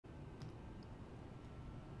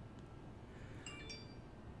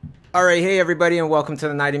All right, hey everybody, and welcome to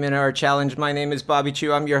the 90-Minute Art Challenge. My name is Bobby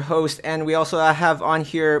Chu. I'm your host, and we also have on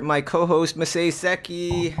here my co-host Masei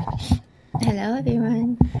Seki. Hello,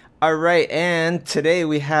 everyone. All right, and today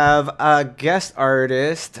we have a guest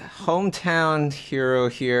artist, hometown hero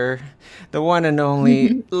here, the one and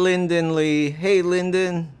only Linden Li. Hey,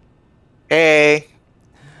 Linden. Hey.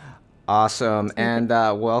 Awesome, So and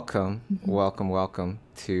good. welcome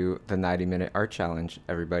to the 90-Minute Art Challenge,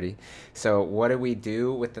 everybody. So what do we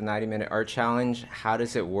do with the 90-Minute Art Challenge? How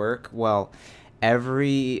does it work? Well,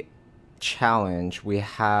 every challenge we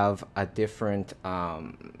have a different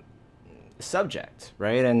subject,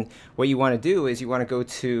 right? And what you want to do is you want to go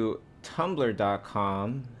to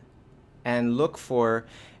tumblr.com and look for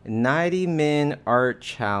 90 Min Art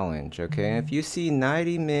Challenge, okay? If you see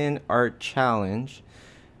 90 Min Art Challenge,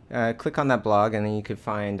 click on that blog and then you can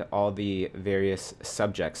find all the various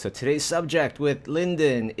subjects. So today's subject with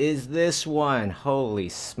Linden is this one. Holy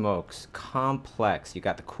smokes, complex. You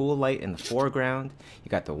got the cool light in the foreground, you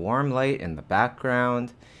got the warm light in the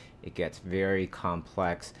background. It gets very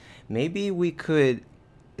complex. Maybe we could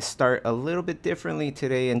start a little bit differently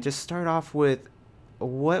today and just start off with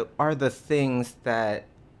what are the things that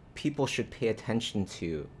people should pay attention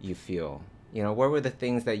to, you feel? You know, what were the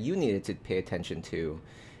things that you needed to pay attention to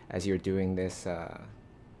as you're doing this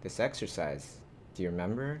exercise? Do you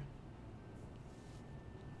remember?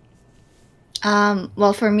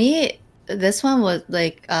 Well, for me, this one was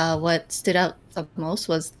like what stood out the most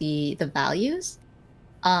was the values.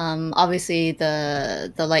 Obviously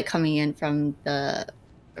the light coming in from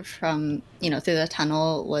through the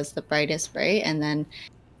tunnel was the brightest, right? And then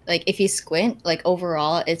like if you squint, like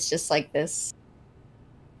overall, it's just like this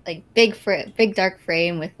like big dark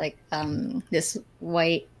frame with like this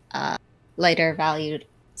white lighter valued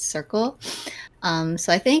circle.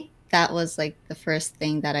 So I think that was like the first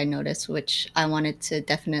thing that I noticed, which I wanted to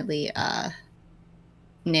definitely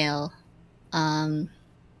nail. Um,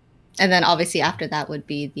 and then obviously after that would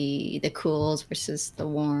be the cools versus the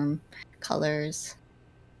warm colors.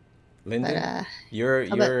 But Linden, how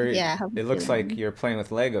about it you, looks like Lynn? you're playing with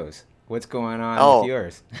Legos. What's going on with Oh,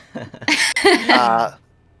 yours? uh,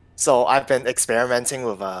 so I've been experimenting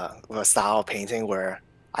with a style of painting where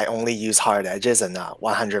I only use hard edges and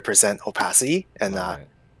 100% opacity. And Love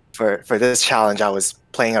it. for this challenge, I was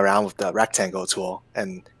playing around with the rectangle tool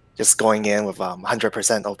and just going in with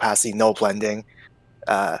 100% opacity, no blending.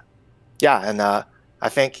 Uh, yeah, and I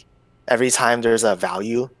think every time there's a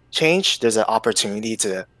value change, there's an opportunity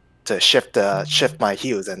to shift my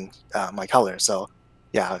hues and my color. So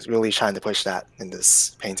yeah, I was really trying to push that in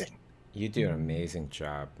this painting. You do an amazing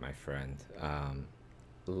job, my friend.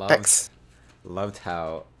 Loved Thanks. loved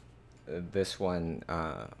how this one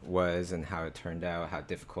was and how it turned out, how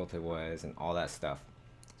difficult it was, and all that stuff.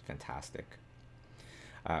 It's fantastic.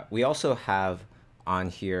 We also have on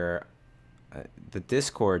here the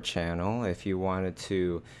Discord channel. If you wanted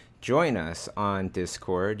to join us on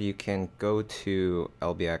Discord, you can go to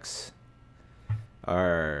LBX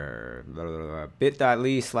or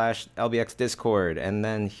bit.ly/LBX Discord, and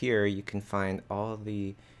then here you can find all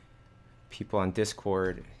the people on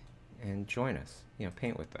Discord and join us. You know,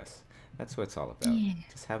 paint with us. That's what it's all about. Yeah.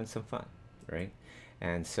 Just having some fun, right?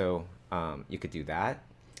 And so you could do that.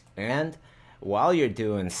 And while you're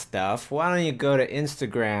doing stuff, why don't you go to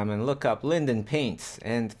Instagram and look up Linden Paints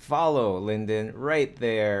and follow Linden right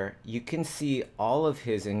there. You can see all of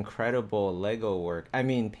his incredible Lego work. I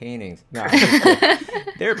mean, paintings. No, I'm just kidding.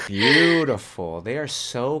 They're beautiful. They are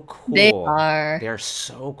so They cool. are. They are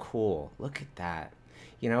so cool. Look at that.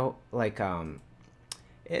 You know, like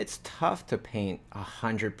it's tough to paint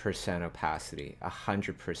 100% opacity,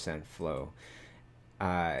 100% flow.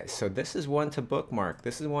 So this is one to bookmark.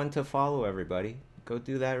 This is one to follow, everybody. Go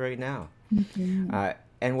do that right now. Mhm.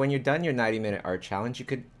 And when you're done your 90-minute art challenge, you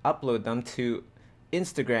could upload them to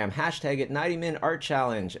Instagram, hashtag it 90-minute art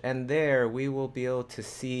challenge. And there we will be able to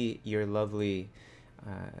see your lovely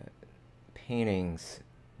paintings,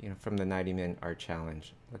 you know, from the 90-minute art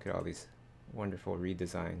challenge. Look at all these wonderful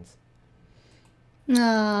redesigns.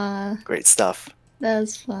 Ah, Great stuff. that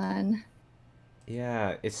was fun.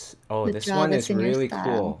 Yeah, oh, To this draw one this is in your really style.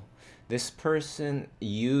 cool. This person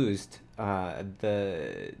used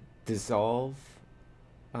the dissolve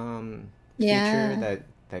feature Yeah,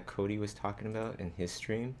 that Cody was talking about in his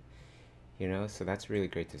stream, you know, so that's really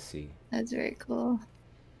great to see. that's very cool.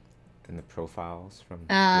 And the profiles from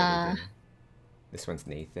the other Ah, day. This one's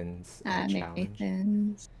Nathan's challenge.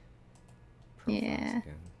 Nathan's. Profiles Yeah,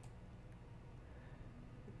 again.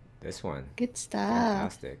 This one, good stuff.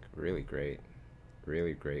 fantastic. Really great.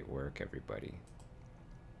 Really great work, everybody.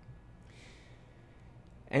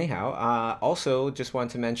 Anyhow, also just want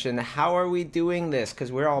to mention, how are we doing this?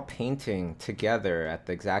 Because we're all painting together at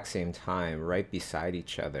the exact same time, right beside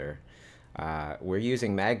each other. We're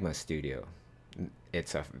using Magma Studio.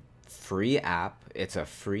 It's a free app. It's a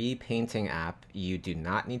free painting app. You do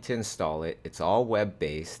not need to install it. It's all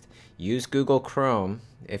web-based. Use Google Chrome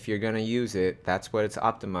if you're going to use it. That's what it's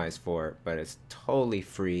optimized for, but it's totally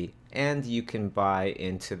free. And you can buy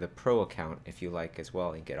into the Pro account if you like as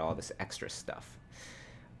well and get all this extra stuff.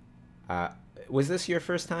 Was this your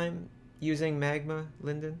first time using Magma,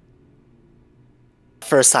 Linden?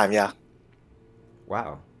 First time, yeah.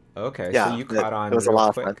 Wow. Okay, so Yeah, you caught on it was a real lot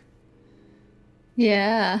of fun. quick.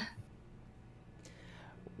 Yeah.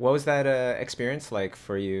 What was that experience like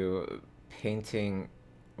for you painting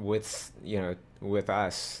with, with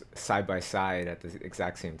us side by side at the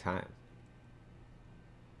exact same time?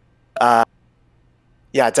 Uh,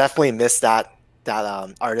 yeah, definitely missed that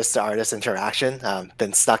artist to artist interaction.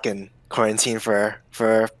 Been stuck in quarantine for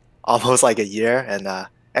almost like a year, and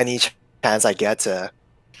any chance I get to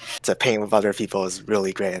paint with other people is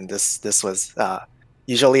really great. And this was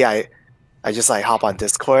usually I just like hop on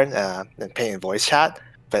Discord and paint in voice chat,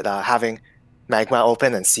 but having Magma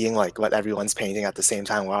open and seeing like what everyone's painting at the same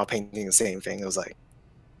time, we're all painting the same thing. It was like,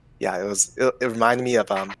 yeah, it reminded me of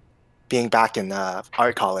being back in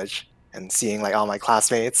art college and seeing like all my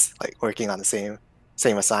classmates like working on the same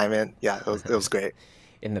assignment. Yeah, it was great.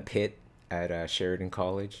 In the pit at Sheridan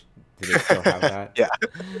College? Do they still have that? Yeah.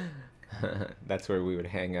 That's where we would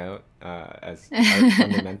hang out as art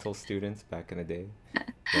fundamental students back in the day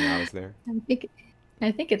when I was there.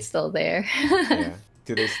 I think it's still there. Yeah.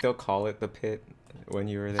 Do they still call it the pit when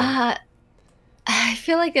you were there? I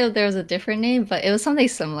feel like there was a different name, but it was something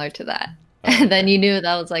similar to that. Oh, And then okay. you knew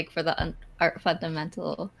that was like for the art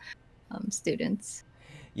fundamental students.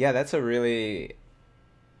 Yeah, that's a really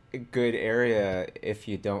good area if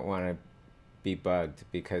you don't want to be bugged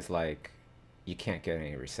because like you can't get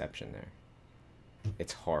any reception there.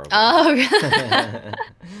 It's horrible. Oh,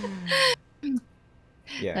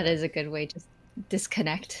 Yeah. that is a good way to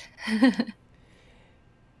disconnect.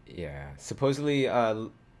 Yeah. Supposedly,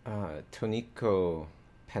 Toniko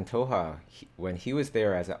Pantoja, when he was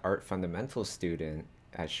there as an art fundamental student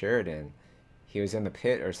at Sheridan, he was in the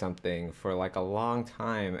pit or something for like a long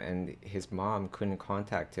time, and his mom couldn't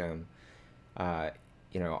contact him. Uh,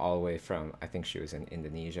 all the way from, I think she was in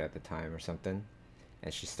Indonesia at the time or something,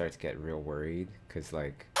 and she starts to get real worried because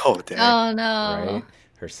like, Oh dang. Oh no. right,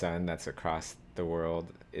 her son that's across the world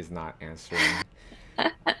is not answering,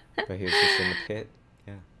 but he was just in the pit.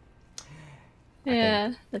 Yeah. I think.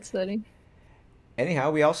 Yeah, that's funny.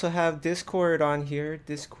 Anyhow, we also have Discord on here.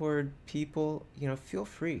 Discord people, feel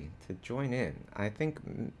free to join in. I think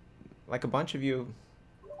like a bunch of you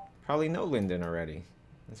probably know Linden already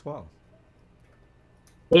as well.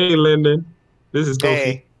 Hey, Linden. This is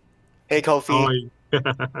Kofi. Hey How Kofi. are you?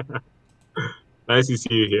 Nice to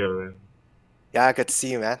see you here, Yeah, good to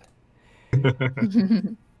see you, man.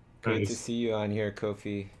 man. Great to Nice. see you on here,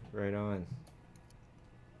 Kofi. Right on.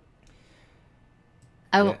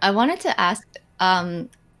 I, Yeah. I wanted to ask,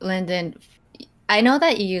 Lyndon, I know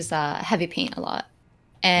that you use heavy paint a lot,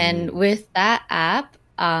 and with that app,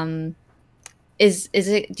 is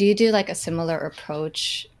it, do you do like a similar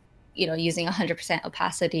approach, using 100%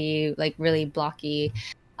 opacity, like really blocky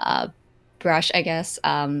brush, I guess,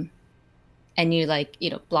 and you like,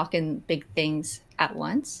 block in big things at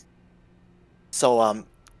once? So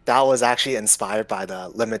that was actually inspired by the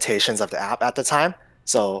limitations of the app at the time.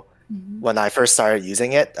 So when I first started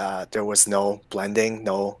using it, there was no blending,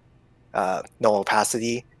 no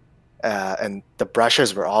opacity, and the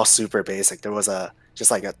brushes were all super basic. There was just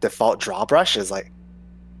like a default draw brush is like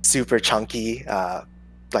super chunky.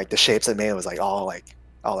 Like the shapes it made was like all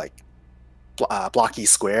blocky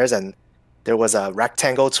squares, and there was a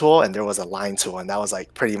rectangle tool and there was a line tool, and that was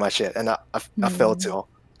like pretty much it, and a fill tool.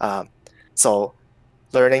 So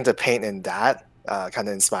learning to paint in that kind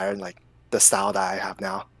of inspired like the style that I have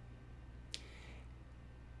now.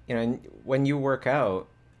 When you work out,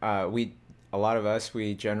 a lot of us,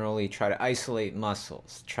 we generally try to isolate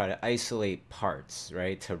muscles, try to isolate parts,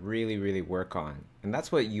 right, to really, really work on. And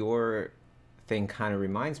that's what your thing kind of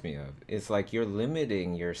reminds me of. It's like you're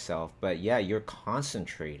limiting yourself, but yeah, you're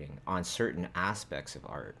concentrating on certain aspects of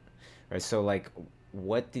art, right? So like,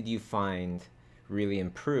 what did you find really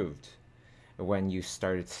improved when you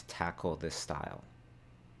started to tackle this style?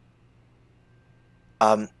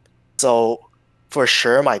 So for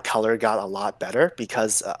sure, my color got a lot better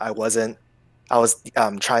because I was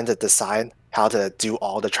trying to decide how to do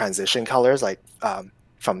all the transition colors, like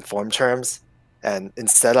from form terms, and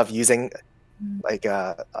instead of using like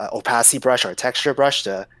a opacity brush or a texture brush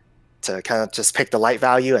to kind of just pick the light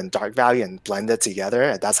value and dark value and blend it together.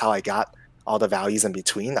 And that's how I got all the values in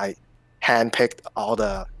between. I handpicked all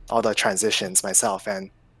the transitions myself, and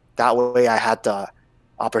that way I had the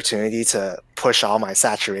opportunity to push all my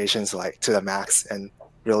saturations like to the max and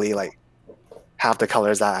really like have the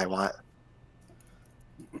colors that I want.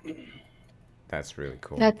 That's really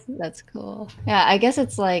cool. That's cool. Yeah, I guess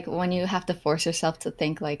it's like when you have to force yourself to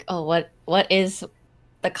think like, oh, what is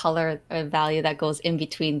the color or value that goes in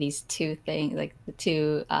between these two things, like the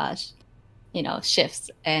two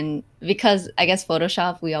shifts. And because I guess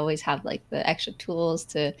Photoshop, we always have like the extra tools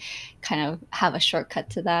to kind of have a shortcut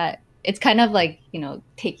to that. It's kind of like,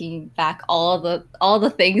 taking back all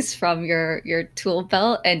the things from your tool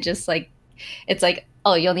belt, and just like, it's like,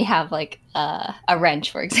 oh, you only have like a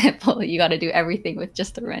wrench, for example. You got to do everything with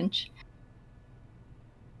just a wrench.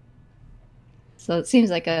 So it seems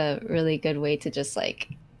like a really good way to just like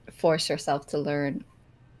force yourself to learn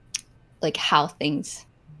like how things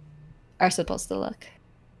are supposed to look.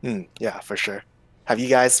 Yeah, for sure. Have you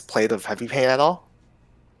guys have you painted at all?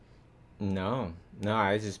 No,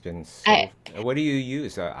 I just been what do you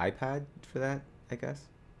use? iPad for that, I guess?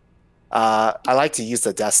 I like to use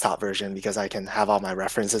the desktop version because I can have all my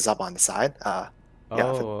references up on the side. Okay.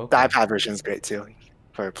 The iPad version is great too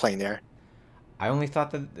for plein air. I only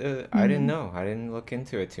thought that I didn't know. I didn't look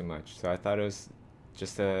into it too much, so I thought it was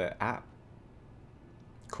just a app.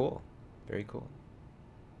 Cool, very cool.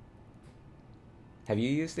 Have you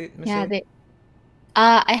used it, Miss Lee?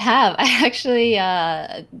 I have. I actually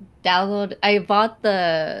I bought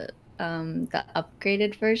the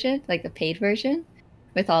upgraded version, like the paid version,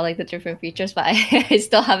 with all like the different features, but I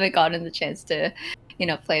still haven't gotten the chance to,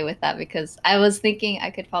 play with that, because I was thinking I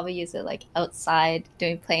could probably use it like outside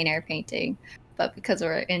doing plein air painting, but because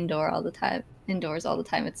we're indoors all the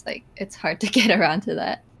time, it's like it's hard to get around to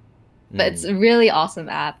that. But it's a really awesome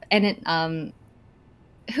app, and it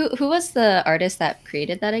who was the artist that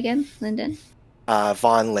created that again, Linden?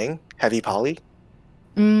 Von Ling, Heavy Poly.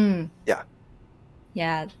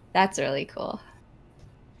 Yeah, that's really cool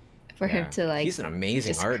for him to like. He's an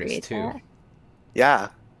amazing artist too. That. Yeah,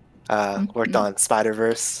 worked on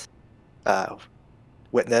Spider-Verse,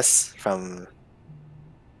 Witness from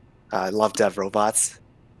Love, Death, Robots.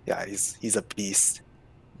 Yeah, he's a beast.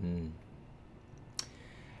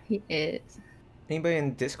 He is. Anybody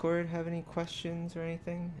in Discord have any questions or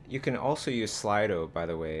anything? You can also use Slido, by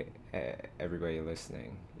the way, everybody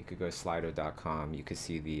listening. You could go to slido.com. You could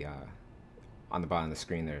see the on the bottom of the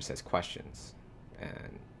screen there, it says questions,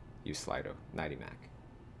 and use Slido, 90 Mac.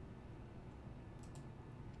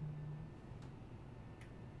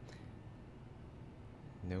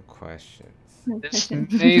 No questions. This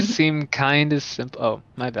may seem kind of simple. Oh,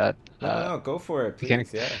 my bad. No, go for it,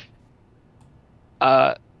 please.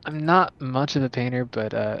 I'm not much of a painter,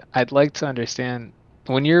 but I'd like to understand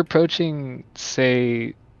when you're approaching,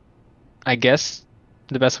 say, I guess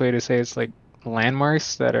the best way to say it's like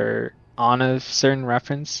landmarks that are on a certain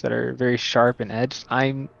reference that are very sharp and edged.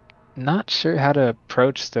 I'm not sure how to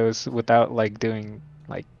approach those without like doing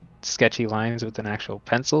like sketchy lines with an actual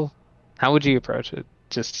pencil. How would you approach it?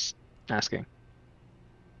 Just asking.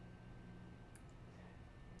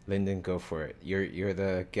 Linden, go for it. You're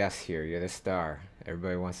the guest here. You're the star.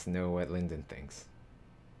 Everybody wants to know what Linden thinks.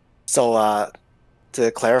 So,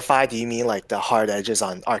 to clarify, do you mean like the hard edges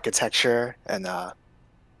on architecture and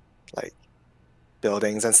like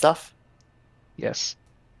buildings and stuff? Yes.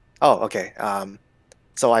 Oh, okay.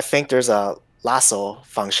 So I think there's a lasso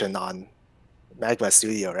function on Magma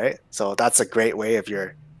Studio, right? So that's a great way if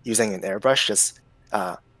you're using an airbrush, just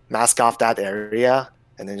mask off that area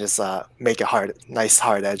and then just make a nice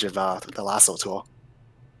hard edge of the lasso tool.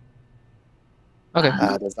 Okay.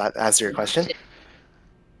 Does that answer your question?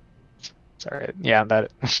 Sorry. Yeah,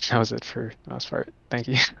 that was it for the most part. Thank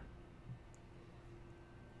you.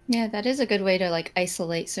 Yeah, that is a good way to like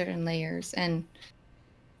isolate certain layers, and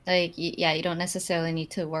like you don't necessarily need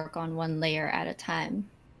to work on one layer at a time.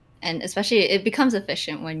 And especially it becomes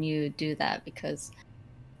efficient when you do that, because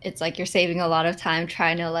it's like you're saving a lot of time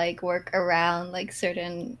trying to like work around like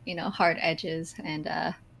certain, hard edges, and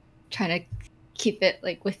trying to keep it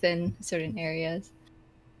like within certain areas.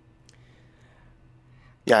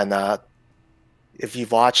 Yeah, and if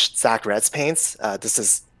you've watched Zach Red's paints, this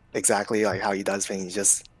is exactly like how he does things. He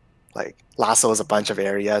just like lassos a bunch of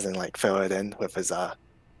areas and like fill it in with his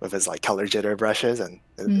like color jitter brushes, and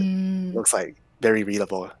it looks like very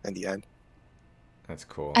readable in the end. That's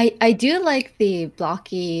cool. I do like the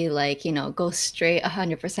blocky, like, go straight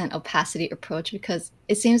 100% opacity approach, because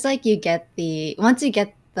it seems like once you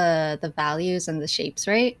get the values and the shapes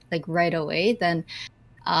right away, then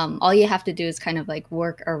all you have to do is kind of like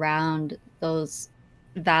work around those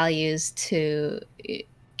values to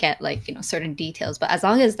get like, you know, certain details. But as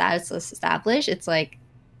long as that's established, it's like,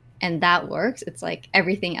 and that works, it's like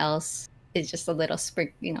everything else is just a little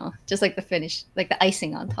sprig, you know, just like the finish, like the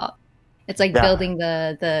icing on top. It's like Yeah. building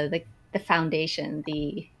the foundation,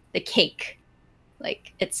 the cake,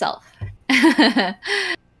 like itself.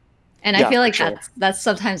 And I Yeah, feel for like sure. that's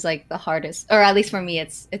sometimes like the hardest, or at least for me,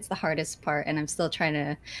 it's the hardest part, and I'm still trying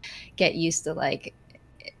to get used to, like,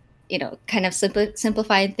 you know, kind of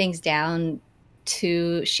simplifying things down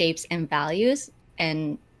to shapes and values,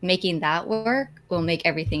 and making that work will make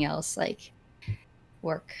everything else like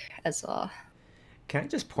work as well. Can I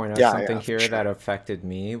just point out Yeah, something yeah, for here sure. that affected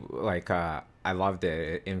me? Like, I loved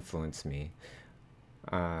it. It influenced me.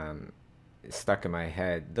 It stuck in my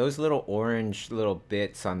head. Those little orange little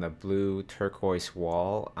bits on the blue turquoise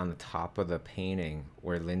wall on the top of the painting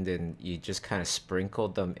where Linden, you just kind of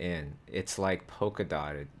sprinkled them in. It's like polka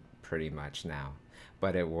dotted pretty much now,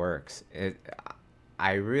 but it works.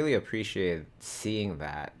 I really appreciate seeing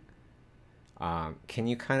that. Can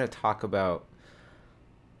you kind of talk about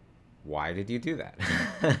why did you do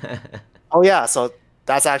that? Oh yeah, so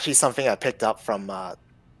that's actually something I picked up from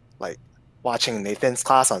like watching Nathan's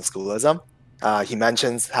class on Schoolism. He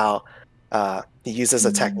mentions how he uses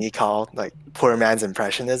a technique called like poor man's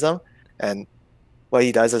impressionism, and what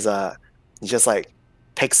he does is he just like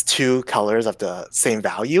picks two colors of the same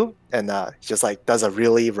value, and he just like does a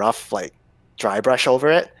really rough like dry brush over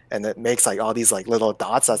it, and it makes like all these like little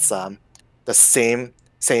dots that's the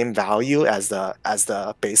same value as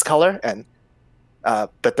the base color, and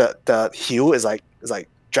but the hue is like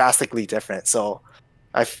drastically different. So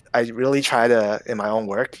I really try to, in my own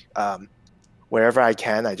work, wherever I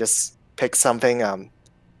can, I just pick something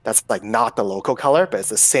that's like not the local color, but it's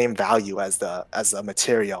the same value as the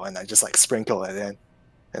material, and I just like sprinkle it in,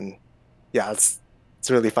 and yeah, it's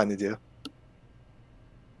really fun to do.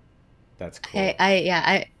 That's cool.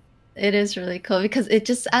 It is really cool because it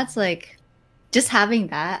just adds like, just having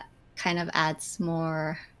that kind of adds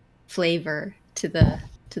more flavor to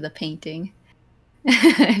the painting.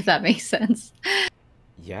 If that makes sense.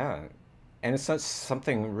 Yeah, and it's such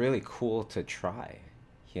something really cool to try.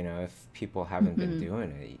 You know, if people haven't been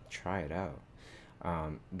doing it, try it out.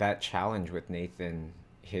 That challenge with Nathan,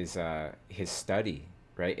 his study,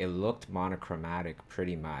 right? It looked monochromatic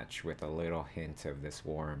pretty much with a little hint of this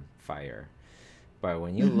warm fire. But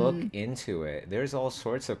when you look into it, there's all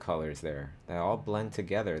sorts of colors there that all blend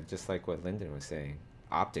together, just like what Lyndon was saying.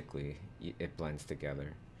 Optically, it blends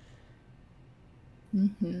together.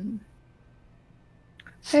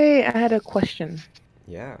 Hey, I had a question.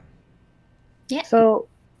 Yeah. Yeah. So,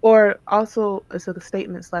 or also as a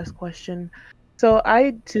statement slash question. So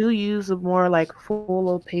I do use a more like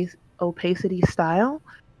full opacity style,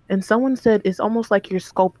 and someone said it's almost like you're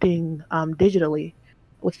sculpting digitally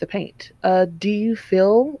with the paint. Do you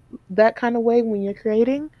feel that kind of way when you're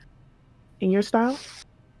creating in your style?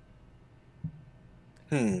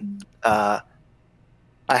 I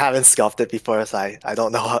haven't sculpted before, so I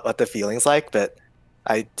don't know what the feeling's like, but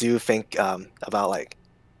I do think about like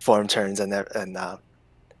form turns and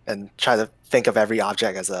try to think of every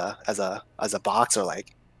object as a box, or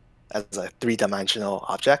like as a three-dimensional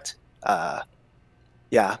object.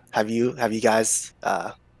 Yeah, have you guys?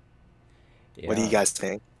 What do you Yeah. guys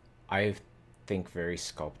think? I think very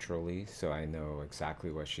sculpturally, so I know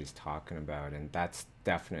exactly what she's talking about, and that's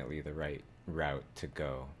definitely the right route to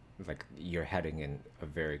go. Like, you're heading in a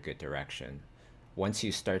very good direction. Once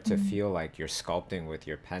you start to feel like you're sculpting with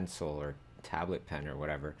your pencil or tablet pen or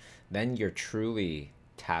whatever, then you're truly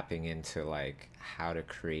tapping into like how to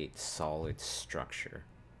create solid structure.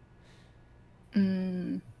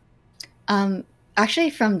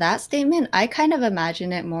 Actually, from that statement, I kind of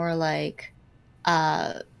imagine it more like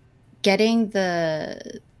getting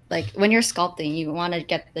the, like when you're sculpting, you want to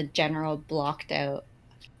get the general blocked out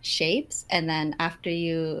shapes, and then after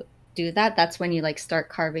you do that, that's when you like start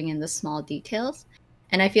carving in the small details.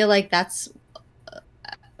 And I feel like that's,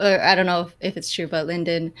 or I don't know if it's true, but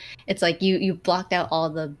Linden, it's like you blocked out all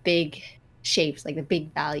the big shapes, like the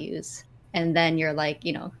big values, and then you're like,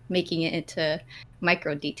 you know, making it into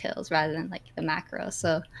micro details rather than like the macro.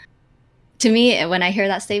 So to me, when I hear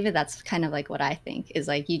that statement, that's kind of like what I think is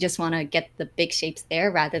like, you just want to get the big shapes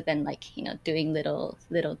there rather than like, you know, doing little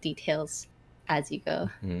details as you go.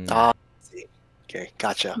 Ah, I see. Okay,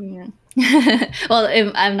 gotcha. Yeah. Well,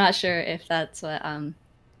 I'm not sure if that's what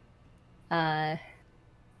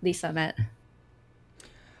Lisa meant.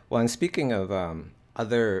 Well, and speaking of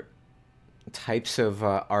other types of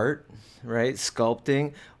art, right?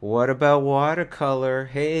 Sculpting. What about watercolor?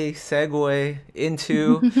 Hey, segue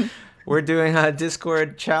into we're doing a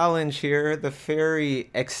Discord challenge here, the Fairy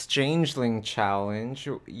Exchangeling Challenge.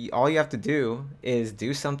 All you have to do is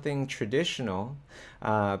do something traditional,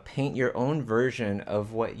 paint your own version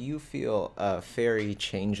of what you feel a fairy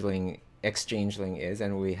exchangeling is,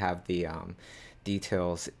 and we have the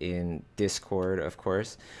details in Discord, of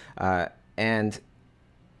course. And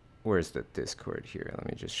where's the Discord here? Let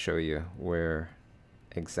me just show you where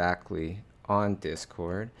exactly on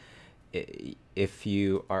Discord. If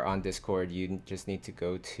you are on Discord, you just need to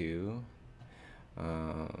go to,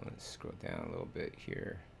 scroll down a little bit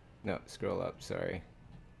here. No, scroll up, sorry.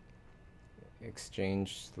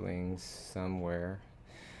 Exchange links somewhere.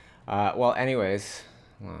 Well, anyways.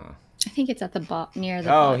 I think it's at the near the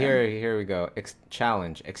bottom. Here we go.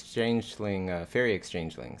 Challenge, Exchangeling, Fairy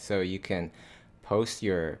Exchangeling. So you can post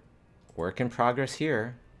your work in progress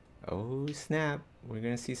here. Oh, snap. We're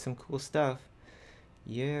going to see some cool stuff.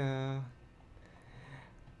 Yeah.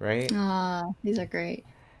 Right? These are great.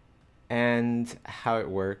 And how it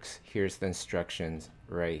works, here's the instructions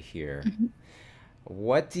right here.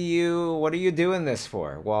 What are you doing this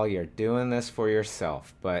for? Well, you're doing this for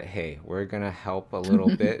yourself. But hey, we're going to help a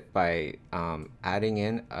little bit by adding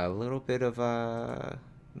in a little bit of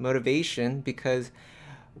motivation, because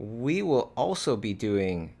we will also be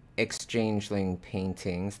doing exchangeling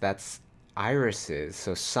paintings. That's irises.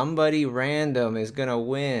 So somebody random is going to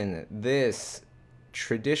win this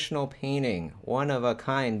traditional painting, one of a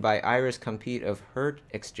kind by Iris Compete of her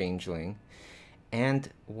exchangeling, and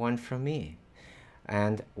one from me,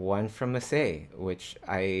 and one from Masay, which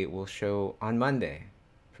I will show on Monday,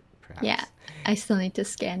 perhaps. Yeah, I still need to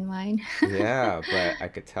scan mine. Yeah, but I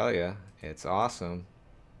could tell you, it's awesome.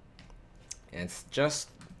 And it's just,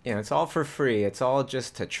 it's all for free. It's all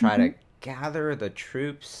just to try to gather the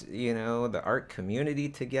troops, the art community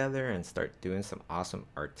together and start doing some awesome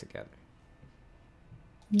art together.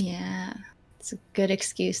 Yeah, it's a good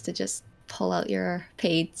excuse to just pull out your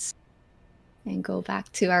pades and go back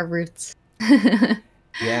to our roots. Yeah,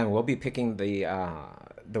 and we'll be picking the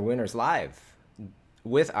winners live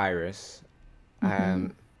with Iris.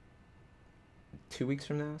 2 weeks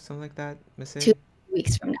from now, something like that, Miss A? 2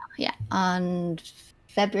 weeks from now, yeah, on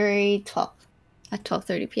February 12th at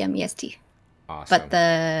 12:30 p.m. EST. Awesome. But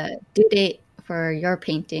the due date for your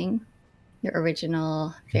painting, your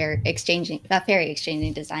original fairy exchanging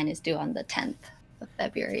design, is due on the 10th of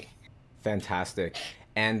February. Fantastic.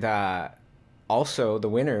 And also, the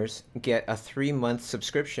winners get a 3-month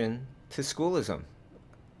subscription to Schoolism.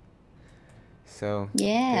 So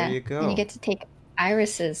yeah, there you go. And you get to take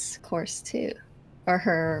Iris's course too, or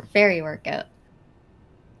her fairy workout,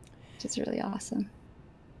 which is really awesome.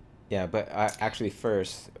 Yeah, but actually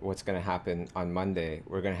first, what's going to happen on Monday,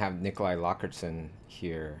 we're going to have Nikolai Lockertsen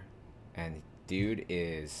here. And dude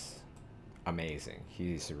is amazing.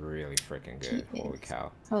 He's really freaking good. Holy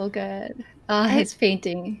cow. So good. His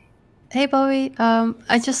painting. Hey, Bowie.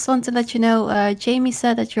 I just want to let you know, Jamie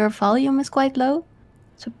said that your volume is quite low.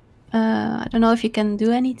 So I don't know if you can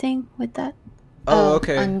do anything with that. Oh,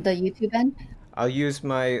 okay. On the YouTube end? I'll use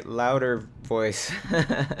my louder voice.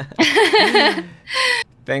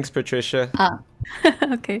 Thanks, Patricia.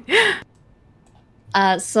 Okay.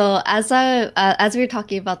 So as we were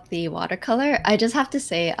talking about the watercolor, I just have to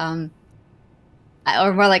say, or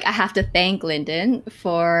more like I have to thank Linden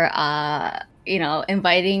for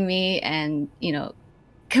inviting me and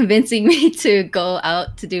convincing me to go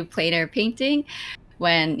out to do plein air painting,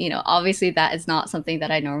 when obviously that is not something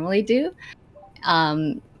that I normally do.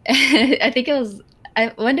 I think it was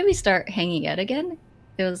when did we start hanging out again?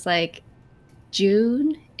 It was like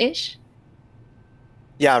June-ish.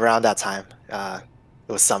 Yeah, around that time. It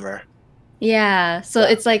was summer. Yeah, so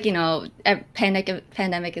it's like,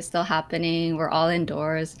 pandemic is still happening. We're all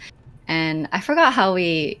indoors. And I forgot how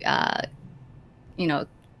we,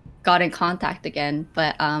 got in contact again.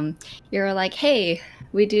 But you were like, hey,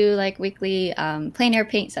 we do like weekly plein air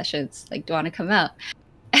paint sessions. Like, do you want to come out?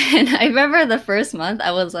 And I remember the first month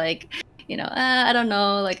I was like, I don't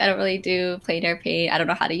know. Like, I don't really do plein air paint. I don't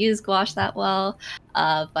know how to use gouache that well.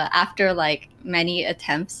 But after like many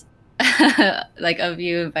attempts, like of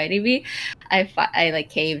you inviting me, I like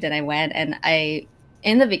caved and I went. And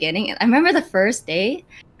in the beginning, I remember the first day,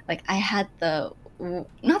 like I had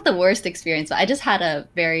not the worst experience, but I just had a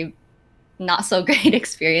very not so great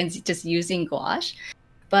experience just using gouache.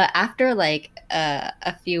 But after like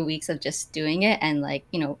a few weeks of just doing it and like,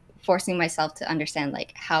 forcing myself to understand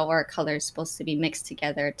like how our colors supposed to be mixed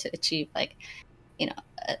together to achieve like,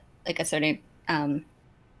 like a certain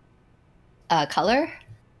color,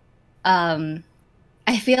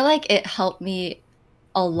 I feel like it helped me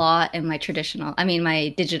a lot in my my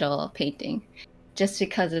digital painting, just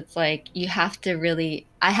because it's like you have to really,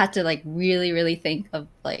 I had to like really, really think of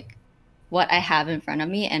like what I have in front of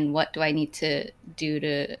me and what do I need to do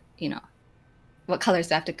to, what colors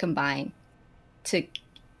do I have to combine to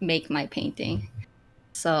make my painting.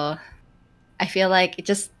 So I feel like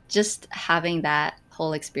just having that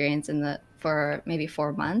whole experience for maybe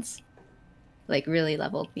 4 months, like really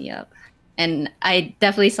leveled me up. And I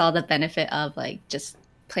definitely saw the benefit of like just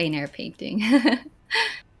plein air painting.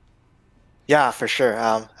 Yeah, for sure.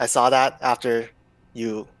 I saw that after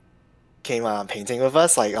you came painting with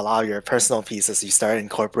us, like a lot of your personal pieces, you started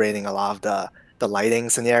incorporating a lot of the lighting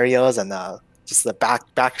scenarios and just the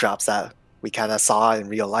backdrops that we kind of saw in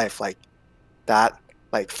real life, like that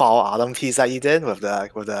like fall autumn piece that you did with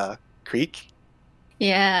the creek.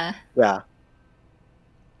 Yeah.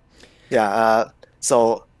 Yeah.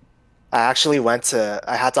 So I actually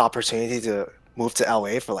I had the opportunity to move to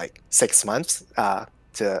LA for like 6 months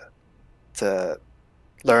to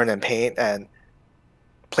learn and paint, and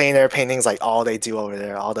plein air paintings like all they do over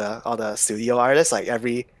there, all the studio artists, like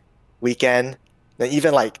every weekend, then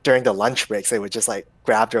even like during the lunch breaks, they would just like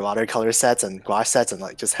grab their watercolor sets and gouache sets and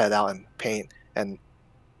like just head out and paint. And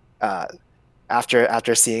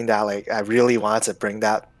after seeing that, like I really wanted to bring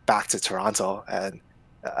that back to Toronto. And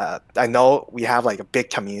I know we have like a big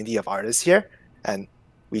community of artists here, and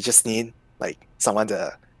we just need like someone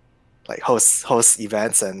to like host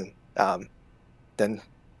events, and then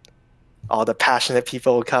all the passionate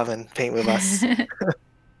people will come and paint with us.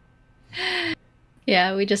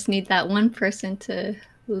 Yeah, we just need that one person to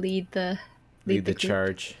lead the group.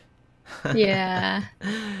 Charge. Yeah.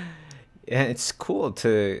 Yeah, it's cool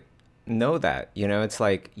to know that, it's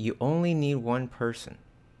like you only need one person.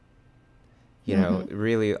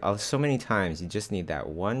 Really, so many times you just need that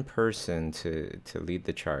one person to lead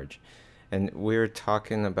the charge. And we were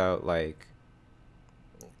talking about like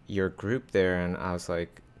your group there, and I was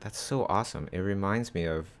like, that's so awesome. It reminds me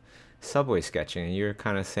of subway sketching, and you're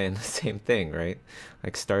kind of saying the same thing, right?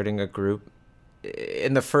 Like starting a group.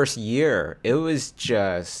 In the first year, it was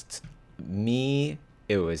just me,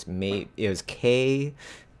 it was Kay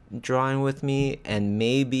drawing with me, and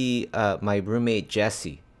maybe my roommate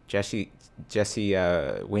Jesse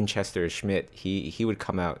Winchester Schmidt. He would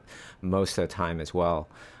come out most of the time as well,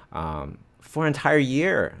 for an entire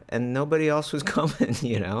year, and nobody else was coming,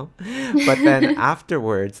 But then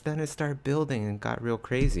afterwards, then it started building and got real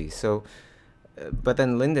crazy. So, but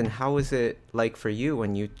then Linden, how was it like for you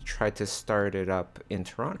when you tried to start it up in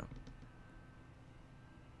Toronto?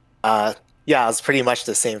 Yeah, it was pretty much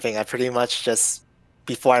the same thing. I pretty much just,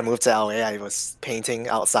 before I moved to LA, I was painting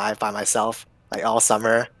outside by myself like all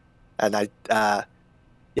summer, and I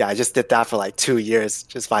just did that for like 2 years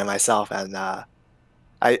just by myself. And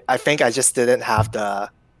I think I just didn't have the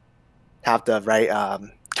right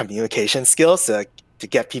communication skills to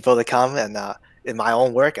get people to come. And in my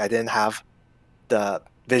own work, I didn't have the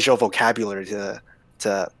visual vocabulary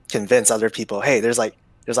to convince other people, hey, there's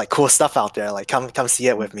cool stuff out there, like come see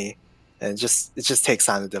it with me. And it just takes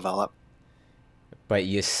time to develop. But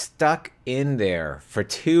you stuck in there for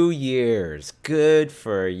 2 years. Good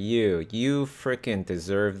for you. You freaking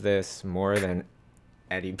deserve this more than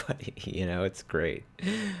anybody. It's great.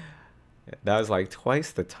 That was like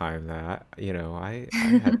twice the time that I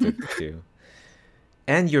had to do.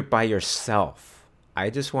 And you're by yourself.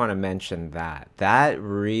 I just want to mention that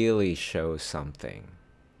really shows something.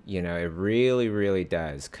 It really, really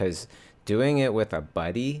does. Because doing it with a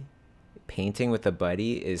buddy, painting with a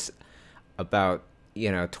buddy, is about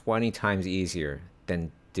 20 times easier than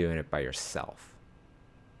doing it by yourself.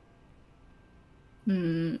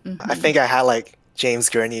 Mm-hmm. I think I had like James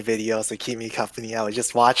Gurney videos to keep me company. I would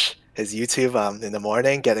just watch his YouTube in the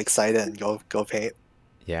morning, get excited, and go paint.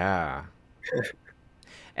 Yeah.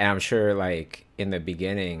 And I'm sure like in the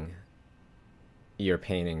beginning your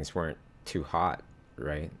paintings weren't too hot,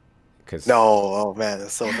 right? No, oh man,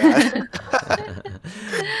 it's so bad.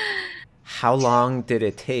 How long did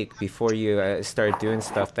it take before you started doing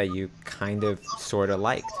stuff that you kind of sort of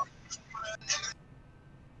liked?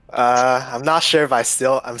 I'm not sure if I'm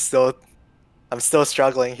still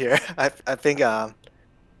struggling here. I think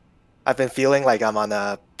I've been feeling like I'm on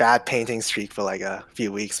a bad painting streak for like a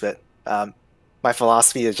few weeks, but my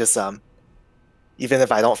philosophy is just even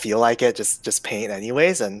if I don't feel like it, just paint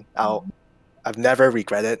anyways, and I've never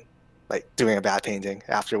regretted like doing a bad painting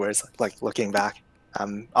afterwards. Like looking back,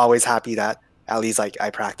 I'm always happy that at least like I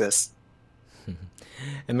practice.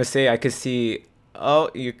 And Masay, I could see,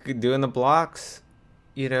 you're doing the blocks.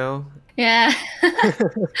 you know? Yeah.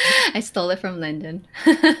 I stole it from Linden.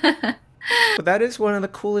 But that is one of the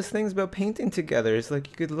coolest things about painting together. It's like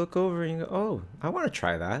you could look over and you go, oh, I want to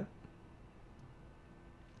try that.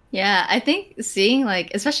 Yeah, I think seeing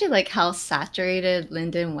like, especially like how saturated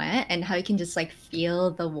Linden went and how you can just like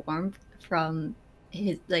feel the warmth from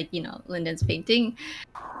his, like, you know, Linden's painting.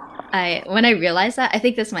 When I realized that, I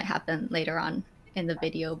think this might happen later on in the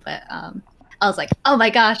video, but I was like, oh my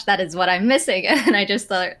gosh, that is what I'm missing. And I just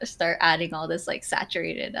start adding all this like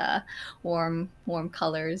saturated warm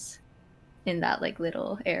colors in that like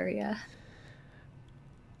little area.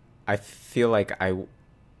 I feel like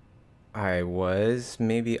I was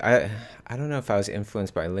maybe I don't know if I was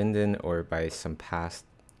influenced by Linden or by some past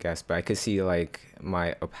guest, but I could see like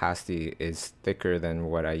my opacity is thicker than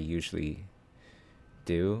what I usually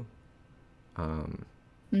do.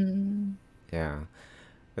 Yeah.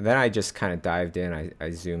 But then I just kind of dived in. I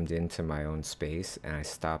zoomed into my own space and I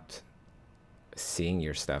stopped seeing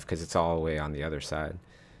your stuff because it's all the way on the other side.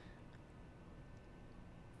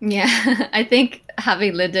 Yeah, I think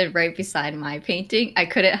having Linden right beside my painting, I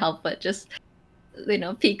couldn't help but just, you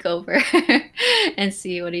know, peek over and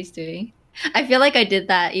see what he's doing. I feel like I did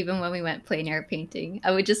that even when we went plein air painting. I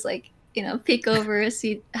would just like, you know, peek over,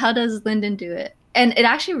 see how does Linden do it. And it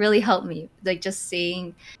actually really helped me, like just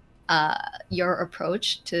seeing your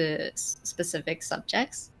approach to specific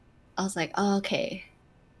subjects. I was like, oh, okay,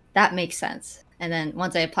 that makes sense. And then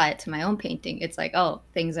once I apply it to my own painting, it's like, oh,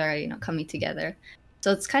 things are, you know, coming together.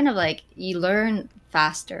 So it's kind of like you learn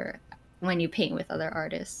faster when you paint with other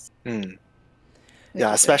artists.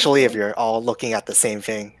 Yeah, especially if you're all looking at the same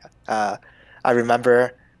thing. I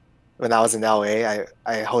remember when I was in LA,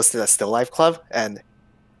 I hosted a still life club, and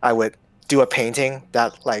I would do a painting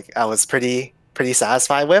that like I was pretty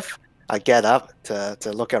satisfied with. I get up to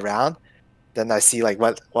look around, then I see like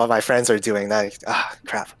what my friends are doing. Then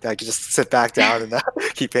crap, I could just sit back down and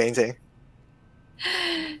keep painting.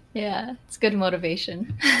 Yeah, it's good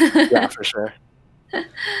motivation. Yeah, for sure.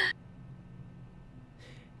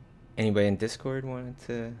 Anybody in Discord wanted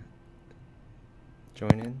to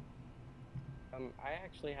join in? I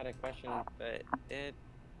actually had a question, but it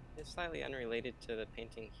is slightly unrelated to the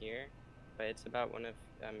painting here, but it's about one of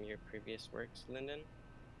your previous works, Linden.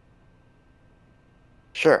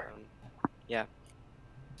 Sure. Yeah.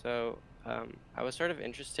 So I was sort of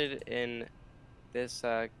interested in this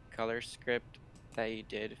color script that you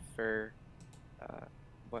did for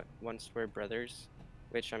what Once We're Brothers,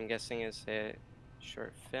 which I'm guessing is a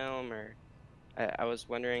short film, or I was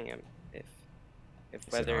wondering if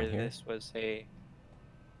whether this was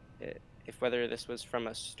whether this was from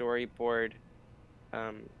a storyboard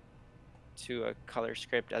to a color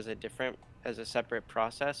script as a separate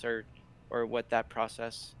process, or what that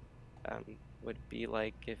process would be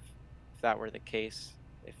like if that were the case,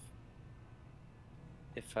 if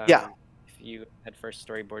you had first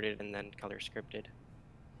storyboarded and then color scripted.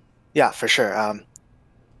 Yeah, for sure.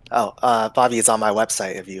 Bobby, it's on my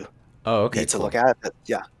website if you need to look at it. But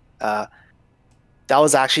yeah, that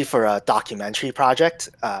was actually for a documentary project.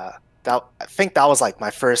 I think that was like my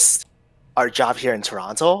first art job here in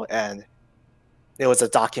Toronto, and it was a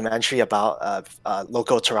documentary about a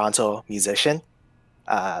local Toronto musician.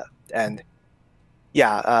 And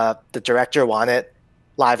yeah, the director wanted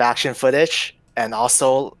live action footage and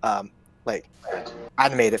also like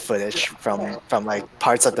animated footage from like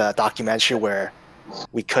parts of the documentary where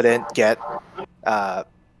we couldn't get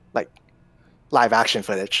like live action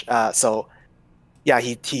footage. So yeah,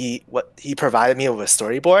 he provided me with a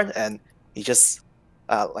storyboard, and he just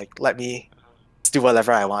like let me do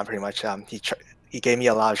whatever I want pretty much. He gave me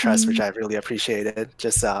a lot of trust, which I really appreciated.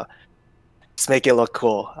 Just make it look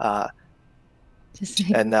cool.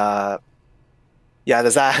 And yeah,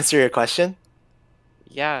 does that answer your question?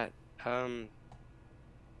 Yeah,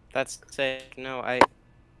 that's sick. No,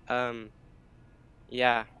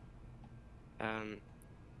 yeah,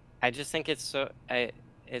 I just think it's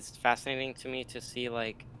it's fascinating to me to see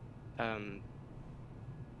like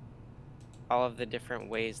all of the different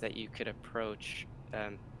ways that you could approach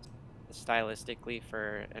stylistically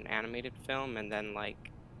for an animated film, and then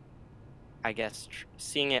like I guess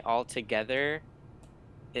seeing it all together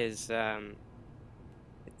is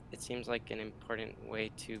it seems like an important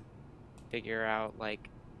way to figure out like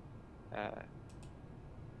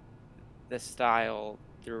the style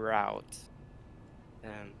throughout,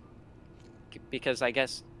 because I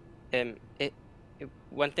guess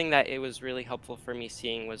one thing that it was really helpful for me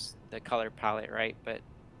seeing was the color palette, right? But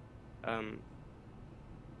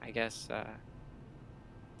I guess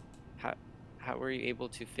how were you able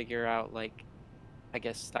to figure out, like, I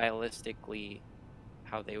guess stylistically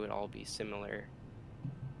how they would all be similar?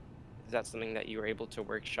 is that something that you were able to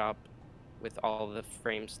workshop with all the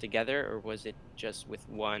frames together, or was it just with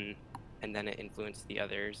one and then it influenced the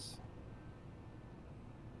others?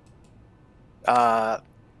 I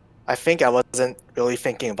think I wasn't really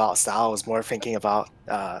thinking about style. I was more thinking about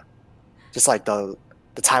just like the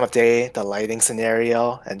time of day, the lighting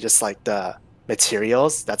scenario, and just like the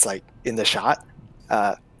materials that's like in the shot,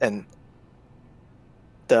 and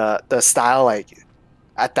the style. Like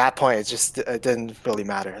at that point, it didn't really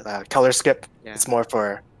matter. Color script, Yeah. it's more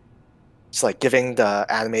for just like giving the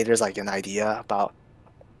animators like an idea about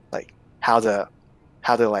like how to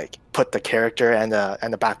like put the character and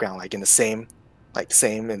the background like in the same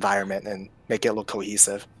environment and make it look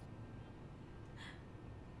cohesive.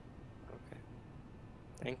 Okay.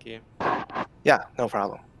 Thank you. Yeah, no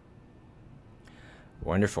problem.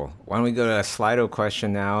 Wonderful. Why don't we go to a Slido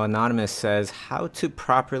question now? Anonymous says, how to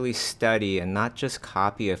properly study and not just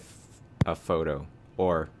copy a photo,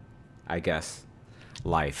 or I guess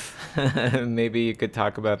life. Maybe you could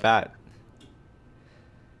talk about that.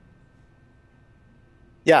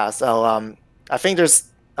 Yeah, so I think there's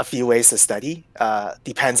a few ways to study.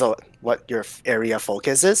 Depends on what your area of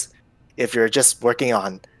focus is. If you're just working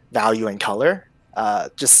on value and color, I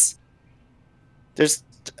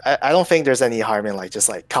don't think there's any harm in like just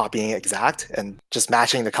like copying exact and just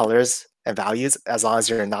matching the colors and values, as long as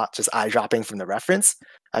you're not just eye dropping from the reference.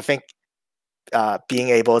 I think being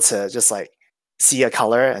able to just like see a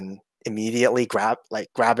color and immediately grab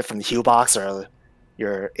it from the hue box or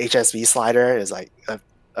your HSV slider is like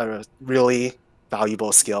a really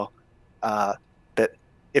valuable skill. But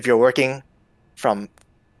if you're working from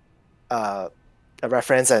a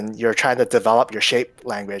reference and you're trying to develop your shape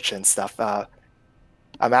language and stuff,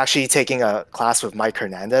 I'm actually taking a class with Mike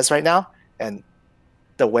Hernandez right now, and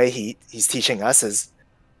the way he's teaching us is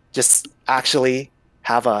just actually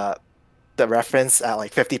have the reference at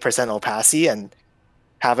like 50% opacity and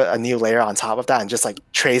have a new layer on top of that and just like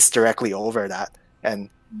trace directly over that. And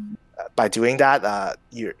by doing that,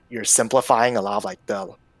 you're simplifying a lot of like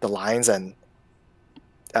the lines, and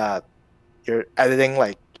you're editing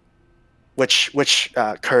like which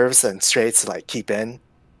curves and straights to like keep in.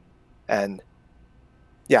 And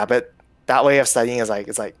yeah, but that way of studying is like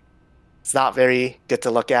it's not very good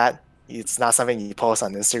to look at. It's not something you post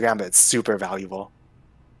on Instagram, but it's super valuable.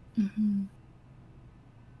 Mm-hmm.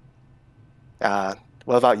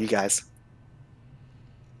 What about you guys?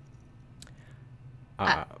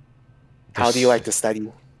 How do you like to study?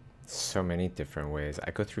 So many different ways.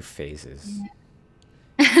 I go through phases.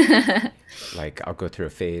 Like I'll go through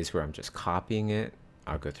a phase where I'm just copying it.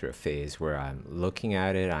 I'll go through a phase where I'm looking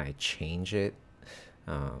at it, I change it.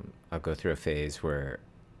 I'll go through a phase where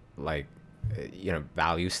like,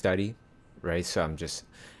 value study, right? So I'm just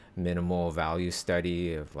minimal value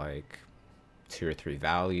study of like 2 or 3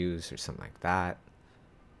 values or something like that.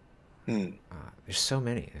 There's so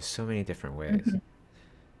many different ways. Mm-hmm.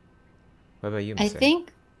 What about you, I Miss A?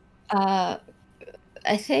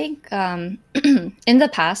 think in the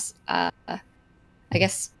past, I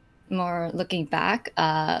guess more looking back,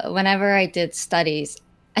 whenever I did studies,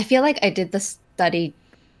 I feel like I did the study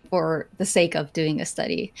for the sake of doing a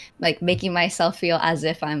study, like making myself feel as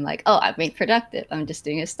if I'm like, oh, I'm being productive. I'm just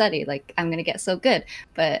doing a study. Like I'm gonna get so good.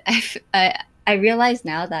 But I realize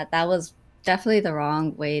now that was definitely the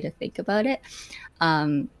wrong way to think about it.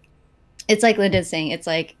 It's like Linda's saying. It's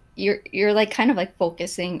like you're like kind of like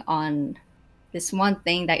focusing on this one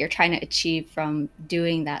thing that you're trying to achieve from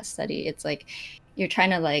doing that study. It's like you're trying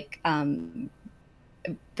to like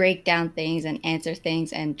break down things and answer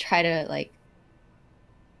things and try to like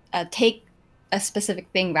take a specific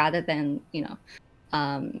thing rather than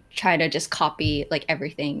try to just copy like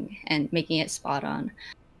everything and making it spot on.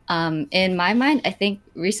 In my mind, I think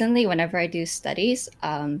recently whenever I do studies,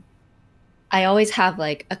 I always have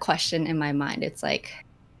like a question in my mind. It's like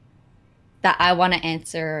that I want to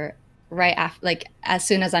answer right after, like as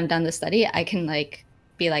soon as I'm done the study, I can like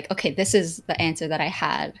be like, okay, this is the answer that I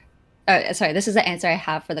had. This is the answer I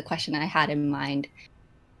have for the question I had in mind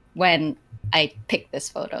when I picked this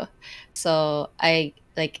photo. So I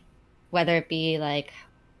like, whether it be like,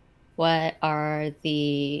 what are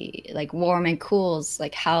the like warm and cools,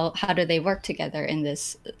 like how do they work together in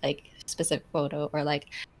this like specific photo, or like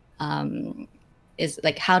is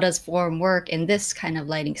like how does form work in this kind of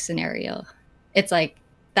lighting scenario. It's like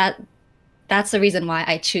that's the reason why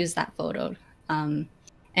I choose that photo. And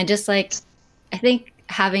just like I think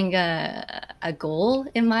having a goal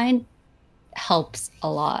in mind helps a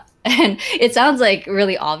lot. And it sounds like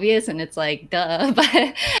really obvious and it's like duh,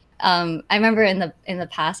 but I remember in the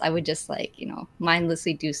past I would just like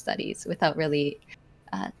mindlessly do studies without really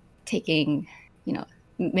taking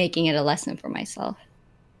making it a lesson for myself.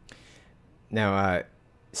 Now,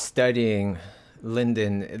 studying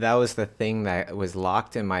Linden, that was the thing that was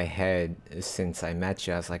locked in my head since I met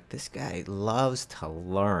you. I was like, this guy loves to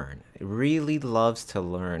learn, really loves to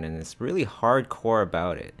learn, and it's really hardcore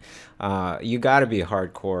about it. You got to be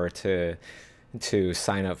hardcore to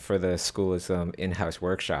sign up for the Schoolism in-house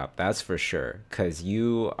workshop, that's for sure, because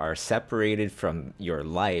you are separated from your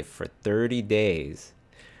life for 30 days,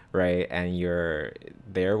 right? And you're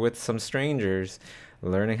there with some strangers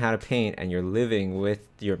learning how to paint, and you're living with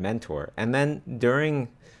your mentor. And then during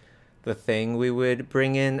the thing, we would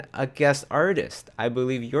bring in a guest artist. I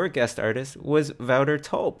believe your guest artist was Wouter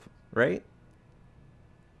Tulp, right?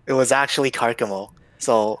 It was actually Karkamo.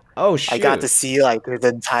 So Oh, I got to shoot. see like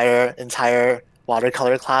the entire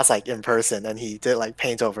watercolor class like in person, and he did like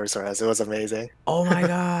paint overs for us. It was amazing. Oh my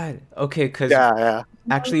God. Okay, because Yeah.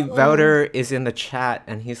 actually Wouter is in the chat,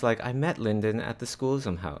 and he's like, I met Linden at the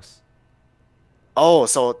Schoolism house. Oh,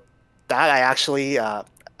 so that I actually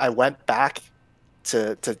I went back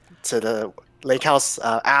to the lake house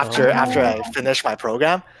after I finished my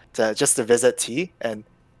program to visit T, and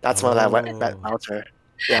that's when I met Wouter.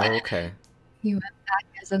 Yeah. Oh, okay. You went back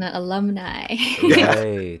as an alumni.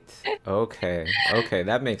 Right. Okay,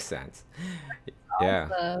 that makes sense. Yeah.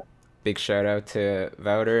 Awesome. Big shout out to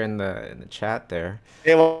Wouter in the chat there.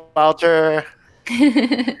 Hey, Wouter.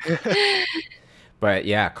 But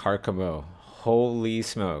yeah, Karkamo. Holy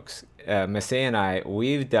smokes. Massey and I,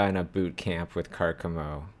 we've done a boot camp with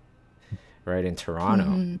Karkamo right in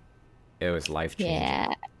Toronto. It was life-changing.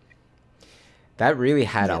 Yeah. That really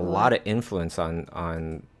had a lot of influence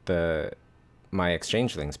on my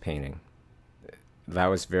Exchangelings painting. That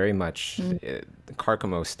was very much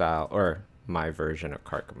Karkamo style, or my version of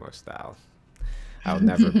Karkamo style. I'll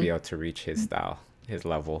never be able to reach his style, his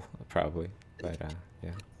level, probably. But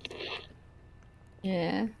yeah.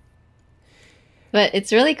 Yeah. But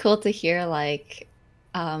it's really cool to hear, like,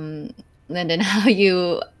 Linden, how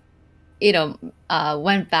you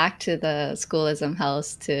went back to the Schoolism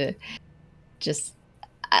house to just,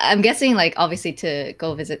 I'm guessing, like, obviously to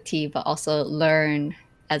go visit T, but also learn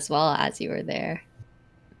as well as you were there.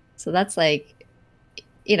 So that's like,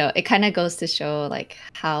 it kind of goes to show, like,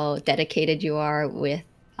 how dedicated you are with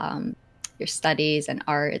your studies and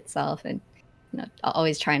art itself, and,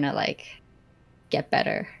 always trying to, like, get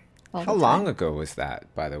better. How long ago was that,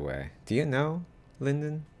 by the way? Do you know,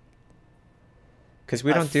 Linden? Because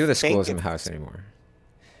we don't do the Schoolism house anymore.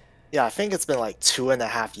 Yeah, I think it's been like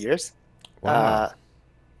 2.5 years. Wow.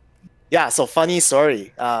 Yeah, so funny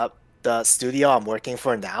story. The studio I'm working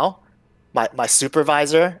for now, my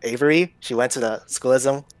supervisor, Avery, she went to the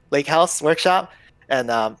Schoolism Lake House workshop, and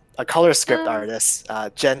a color script artist,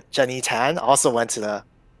 Jenny Tan, also went to the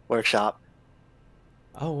workshop.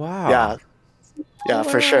 Oh, wow. Yeah,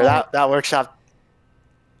 for sure. That workshop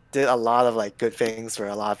did a lot of like good things for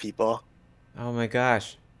a lot of people. Oh my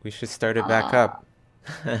gosh, we should start it back up.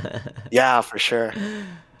 Yeah, for sure.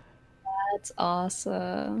 That's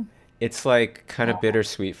awesome. It's like kind of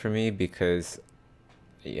bittersweet for me because,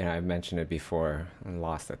 I mentioned it before, I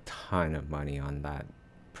lost a ton of money on that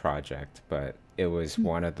project, but it was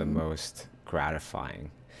one of the most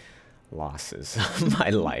gratifying losses of my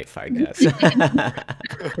life, I guess.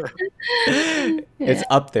 It's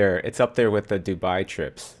up there. It's up there with the Dubai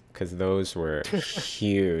trips, because those were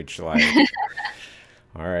huge. Like,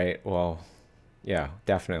 all right, well, yeah,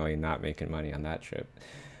 definitely not making money on that trip.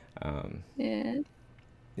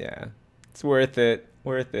 Yeah, it's worth it.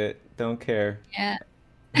 Worth it. Don't care. Yeah.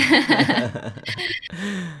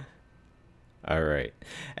 All right.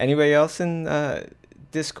 Anybody else in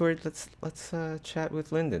Discord? Let's chat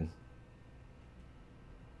with Linden.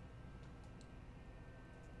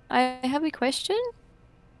 I have a question.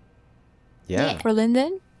 Yeah. For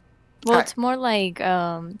Linden. Well, Hi. it's more like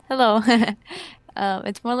hello.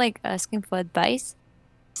 It's more like asking for advice.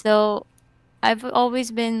 So, I've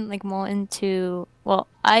always been like more into, well,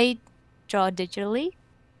 I draw digitally,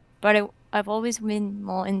 but I've always been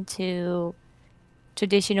more into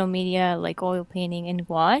traditional media like oil painting and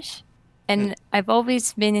gouache, and I've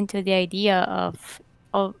always been into the idea of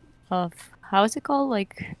how is it called,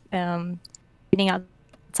 like painting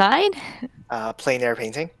outside. Plein air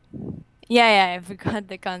painting. Yeah, I forgot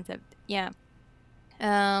the concept. Yeah.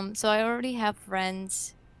 So I already have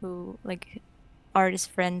friends who, like,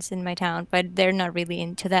 artist friends in my town, but they're not really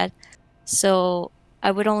into that. So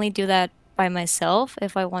I would only do that by myself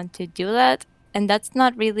if I want to do that, and that's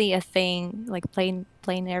not really a thing, like plain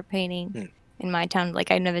air painting in my town.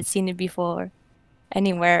 Like, I've never seen it before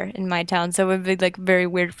anywhere in my town, so it would be like very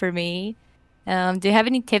weird for me. Do you have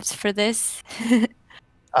any tips for this?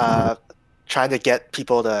 trying to get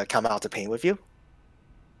people to come out to paint with you?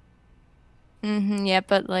 Yeah,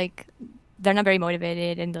 but like they're not very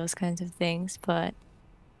motivated in those kinds of things. But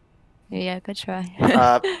yeah, good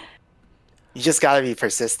try. You just gotta be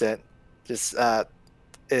persistent. Just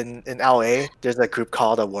in LA, there's a group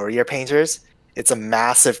called the Warrior Painters. It's a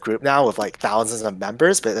massive group now with like thousands of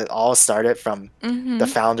members, but it all started from the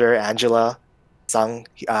founder, Angela Sung.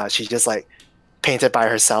 She just like painted by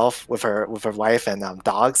herself with her wife and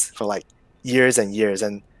dogs for like years and years,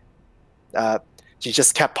 and she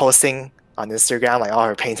just kept posting on Instagram like all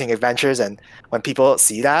her painting adventures. And when people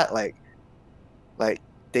see that, like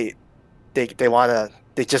they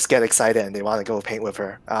they just get excited and they want to go paint with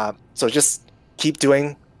her. So just keep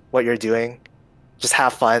doing what you're doing, just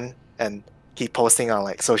have fun, and keep posting on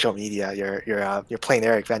like social media your plein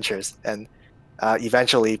air adventures, and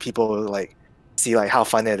eventually people will like see like how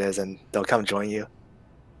fun it is and they'll come join you.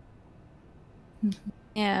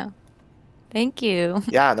 Yeah. Thank you.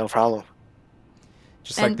 Yeah, no problem.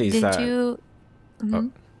 Just like And these. did you?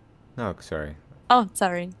 Oh, no, sorry. Oh,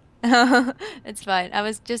 sorry. It's fine. I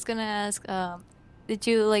was just gonna ask, did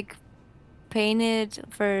you like paint it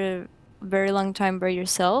for a very long time by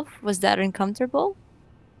yourself? Was that uncomfortable?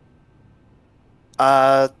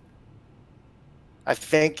 I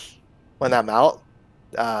think when I'm out,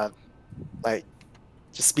 like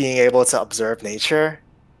just being able to observe nature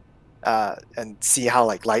and see how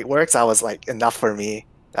like light works, that was like enough for me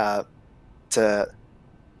to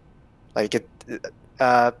like it.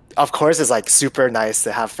 Of course, it's like super nice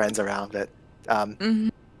to have friends around, but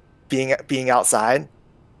being outside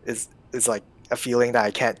is like a feeling that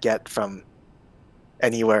I can't get from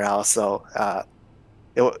anywhere else. So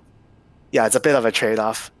it's a bit of a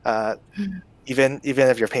trade-off. Even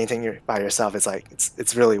if you're painting by yourself, it's like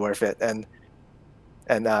it's really worth it, and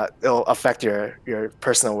it'll affect your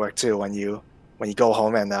personal work too when you go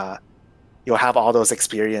home, and you'll have all those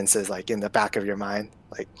experiences like in the back of your mind,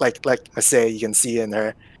 like Masay, you can see in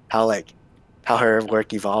her how her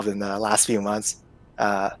work evolved in the last few months.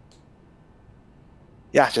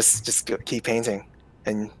 Just keep painting,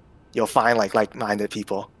 and you'll find like-minded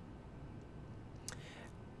people.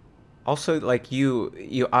 Also, like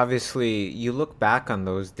you obviously you look back on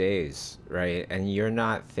those days, right? And you're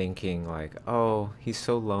not thinking like, oh, he's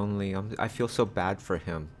so lonely. I feel so bad for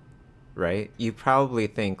him, right? You probably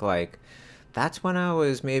think like, that's when I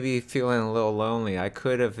was maybe feeling a little lonely. I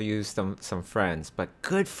could have used some friends, but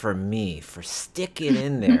good for me for sticking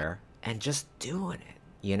in there and just doing it,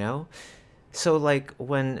 you know? So like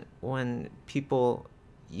when people,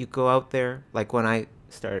 you go out there, like when I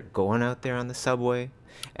started going out there on the subway,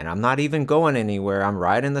 and I'm not even going anywhere, I'm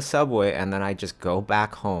riding the subway, and then I just go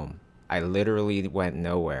back home. I literally went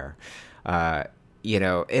nowhere. You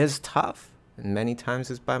know, it is tough, and many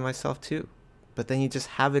times it's by myself too. But then you just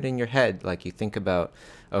have it in your head, like you think about,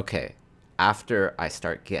 okay, after I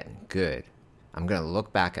start getting good, I'm gonna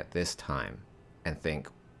look back at this time and think,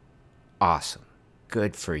 awesome,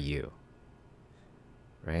 good for you.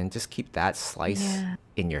 Right? And just keep that slice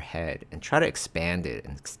in your head and try to expand it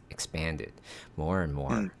and expand it more and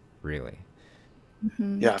more, really.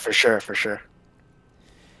 Yeah, for sure.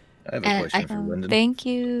 I have a question for Linden. Thank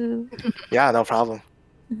you. Yeah, no problem.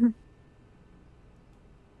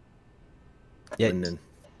 Yeah, Linden.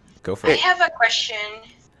 go for I it. have a question.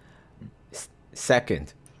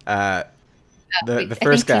 Second, the I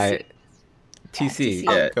first think guy, TC,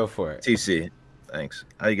 Yeah. go for it. TC, thanks.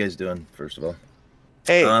 How you guys doing, first of all?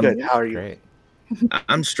 Hey, good. How are you? Great.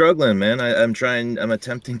 I'm struggling, man. I'm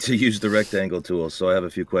attempting to use the rectangle tool, so I have a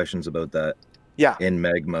few questions about that. Yeah. In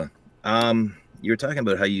Magma. You were talking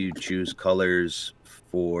about how you choose colors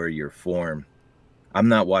for your form. I'm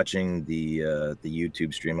not watching the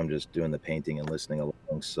YouTube stream. I'm just doing the painting and listening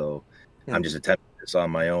along. So I'm just attempting this on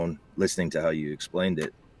my own, listening to how you explained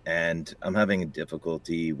it. And I'm having a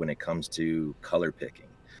difficulty when it comes to color picking.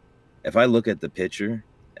 If I look at the picture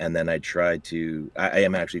and then I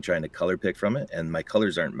am actually trying to color pick from it, and my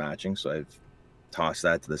colors aren't matching, so I've tossed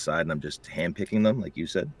that to the side and I'm just hand picking them, like you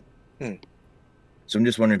said. So I'm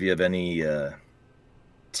just wondering if you have any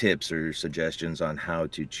tips or suggestions on how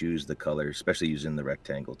to choose the color, especially using the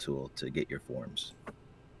rectangle tool to get your forms.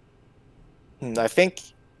 I think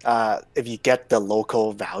if you get the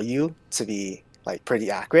local value to be like pretty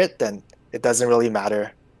accurate, then it doesn't really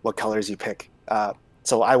matter what colors you pick.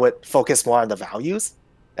 So I would focus more on the values,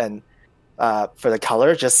 and for the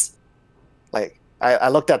color, just like I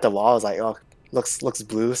looked at the wall, I was like, oh, looks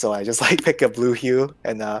blue, so I just like pick a blue hue,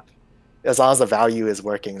 and as long as the value is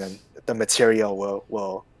working, then the material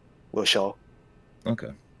will show.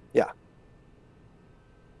 Okay. Yeah.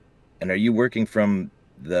 And are you working from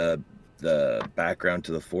the the background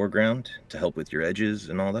to the foreground to help with your edges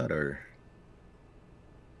and all that, or?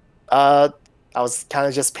 I was kind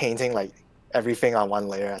of just painting like everything on one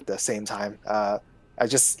layer at the same time. I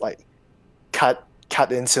just like cut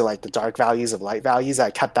into like the dark values of light values.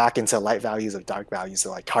 I cut back into light values of dark values to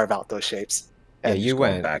like carve out those shapes. Yeah, And you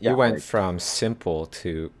went like, from simple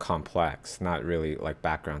to complex, not really like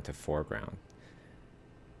background to foreground.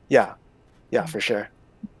 Yeah, for sure.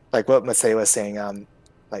 Like what Masay was saying,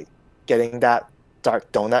 like getting that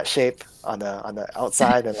dark donut shape on the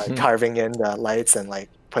outside and like carving in the lights and like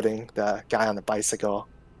putting the guy on the bicycle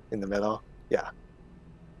in the middle. Yeah.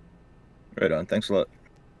 Right on. Thanks a lot.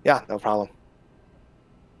 Yeah, no problem.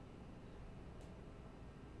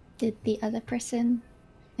 Did the other person?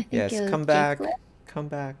 I think Yes, it was come back. Jake. Come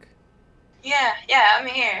back. Yeah, I'm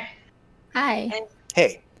here. Hi.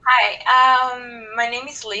 Hey. Hi, my name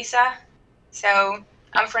is Lisa. So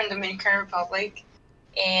I'm from Dominican Republic,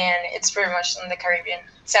 and it's pretty much in the Caribbean.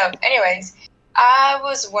 So anyways, I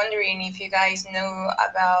was wondering if you guys know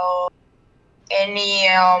about any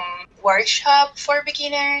workshop for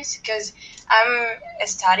beginners, because I'm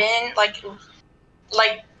studying like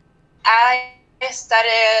I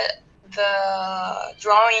started the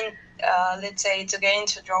drawing, let's say, to get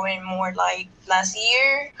into drawing more like last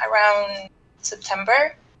year around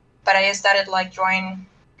September, but I started like drawing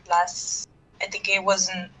I think it was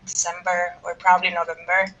in December or probably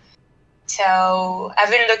November. So I've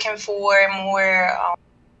been looking for more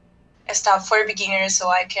stuff for beginners so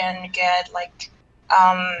I can get like,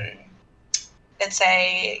 let's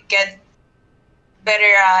say, get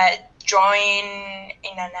better at drawing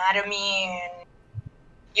in anatomy and,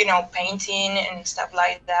 you know, painting and stuff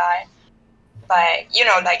like that. But, you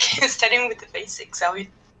know, like starting with the basics of it,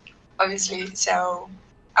 obviously. So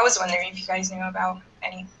I was wondering if you guys knew about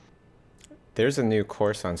any. There's a new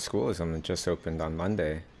course on Schoolism that just opened on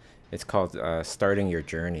Monday. It's called Starting Your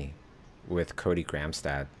Journey with Cody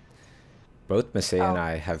Gramstad. Both Masay and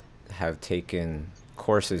I have taken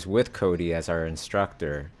courses with Cody as our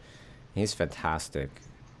instructor. He's fantastic.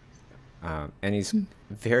 And he's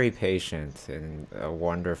very patient and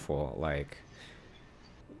wonderful. Like,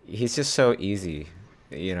 he's just so easy,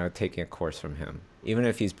 you know, taking a course from him. Even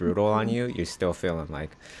if he's brutal on you, you're still feeling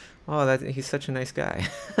like, oh, he's such a nice guy.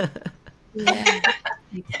 Yeah,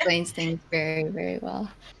 he explains things very, very well.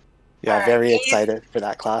 Yeah, very excited for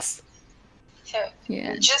that class. So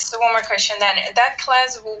yeah. Just one more question then. That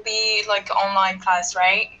class will be like online class,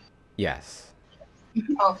 right? Yes.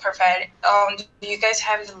 Oh, perfect. Do you guys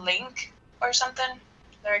have the link or something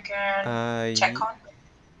that I can check on?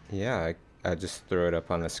 Yeah, I just throw it up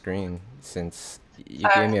on the screen since you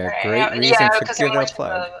gave me a great yeah, reason to because give I'm it a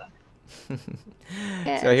plug.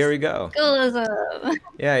 Yes. So here we go. Schoolism.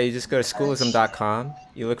 Yeah, you just go to schoolism.com.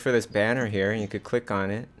 You look for this banner here, and you could click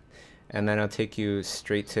on it, and then it'll take you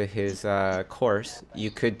straight to his course.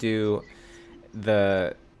 You could do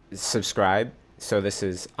the subscribe. So this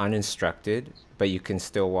is uninstructed, but you can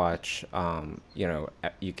still watch. You know,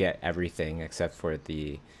 you get everything except for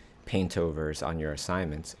the paintovers on your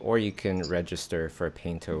assignments, or you can register for a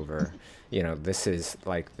paintover. You know, this is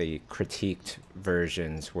like the critiqued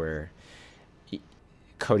versions where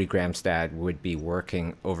Cody Gramstad would be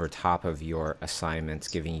working over top of your assignments,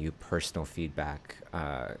 giving you personal feedback,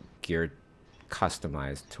 geared,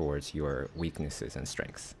 customized towards your weaknesses and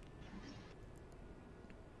strengths.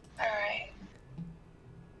 All right.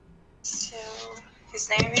 So his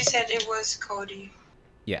name, you said it was Cody.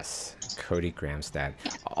 Yes, Cody Gramstad.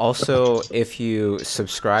 Also, if you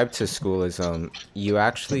subscribe to Schoolism, you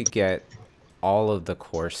actually get all of the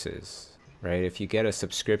courses. Right? If you get a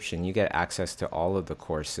subscription, you get access to all of the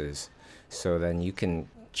courses. So then you can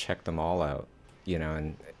check them all out, you know,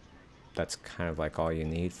 and that's kind of like all you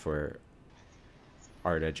need for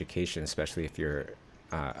art education, especially if you're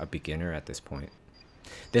a beginner at this point.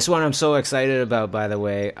 This one I'm so excited about, by the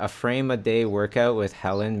way, a frame a day workout with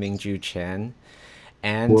Helen Mingju Chen.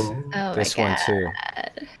 And this one too.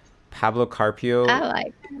 Pablo Carpio,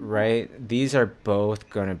 right? These are both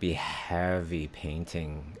going to be heavy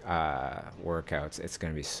painting workouts. It's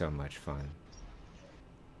going to be so much fun.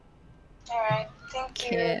 All right, thank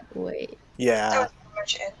you. Can't wait. Yeah. That was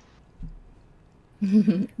pretty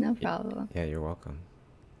much it. No problem. Yeah, you're welcome.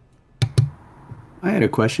 I had a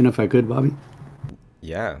question if I could, Bobby.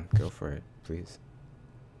 Yeah, go for it, please.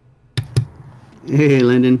 Hey,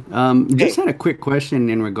 Linden. Just had a quick question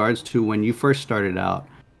in regards to when you first started out.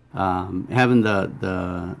 Having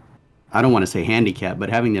the I don't want to say handicap, but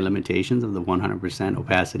having the limitations of the 100%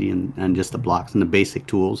 opacity and just the blocks and the basic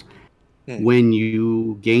tools. When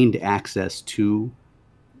you gained access to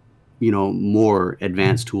more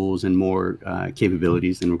advanced tools and more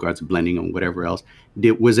capabilities in regards to blending and whatever else,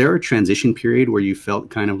 was there a transition period where you felt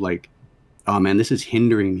kind of like, oh man, this is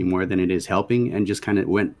hindering me more than it is helping, and just kind of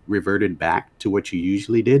reverted back to what you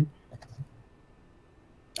usually did?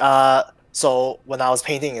 So when I was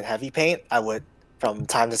painting in heavy paint, I would from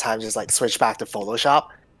time to time just like switch back to Photoshop,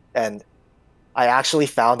 and I actually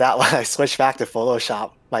found out when I switched back to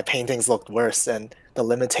Photoshop, my paintings looked worse, and the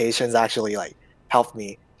limitations actually like helped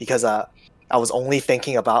me because I was only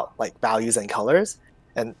thinking about like values and colors,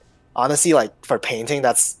 and honestly, like for painting,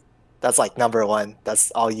 that's like number one. That's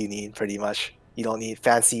all you need pretty much. You don't need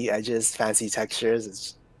fancy edges, fancy textures.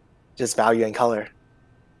 It's just value and color.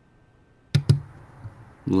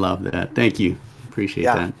 Love that. Thank you. Appreciate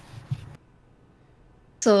that.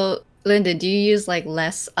 So, Linda, do you use like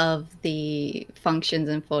less of the functions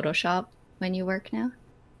in Photoshop when you work now?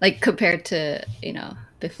 Like compared to,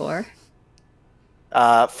 before?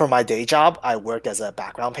 For my day job, I work as a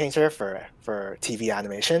background painter for TV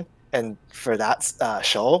animation. And for that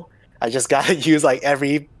show, I just got to use like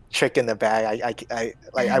every trick in the bag.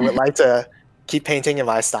 I would like to keep painting in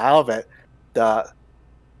my style, but the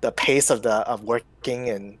pace of working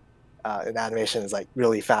in animation is like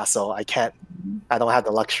really fast, so I don't have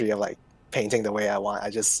the luxury of like painting the way I want. I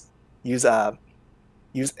just use whatever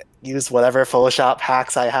Photoshop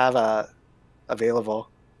hacks I have available.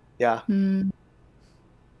 Yeah. Man,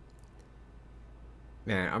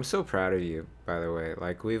 I'm so proud of you, by the way.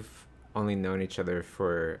 Like, we've only known each other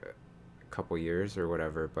for a couple years or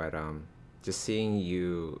whatever, but just seeing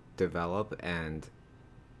you develop and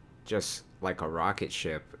just like a rocket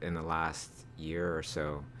ship in the last year or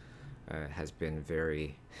so has been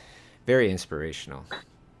very, very inspirational.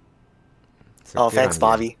 So thanks,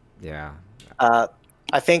 Bobby. Yeah.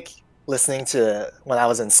 I think listening to when I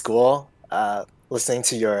was in school, listening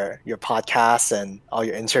to your podcasts and all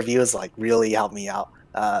your interviews like really helped me out.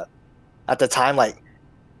 At the time, like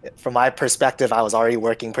from my perspective, I was already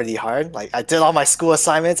working pretty hard. Like I did all my school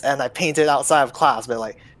assignments and I painted outside of class, but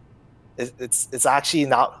like it's actually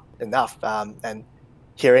not enough. And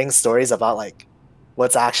hearing stories about like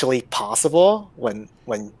what's actually possible when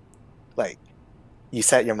like you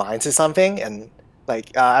set your mind to something, and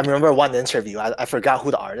like I remember one interview, I forgot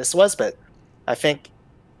who the artist was, but I think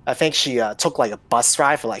she took like a bus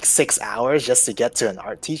ride for like 6 hours just to get to an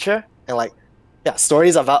art teacher, and like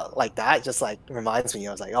stories about like that just like reminds me.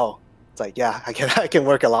 I was like, oh, it's like I can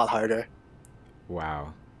work a lot harder.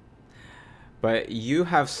 Wow. But you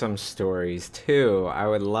have some stories too. I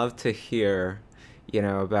would love to hear,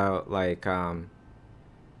 about like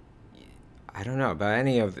I don't know, about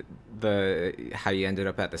any of the how you ended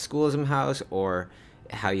up at the Schoolism house, or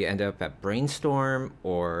how you ended up at Brainstorm,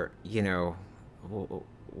 or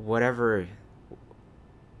whatever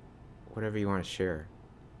you want to share.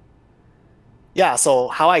 Yeah, so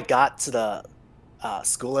how I got to the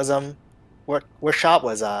Schoolism workshop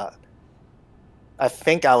was I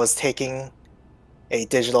think I was taking a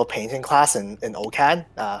digital painting class in OCAD,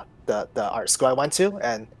 the art school I went to,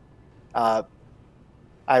 and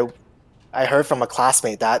I heard from a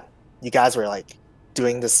classmate that you guys were like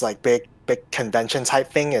doing this like big convention type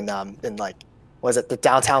thing in like, was it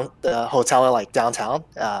the hotel like downtown?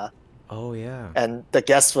 Oh yeah. And the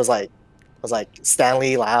guest was like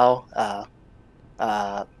Stanley Lau,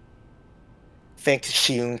 think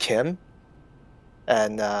Shiun Kim,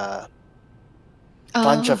 and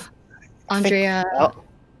bunch of Andrea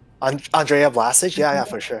Blasich. Yeah,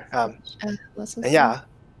 for sure. And yeah,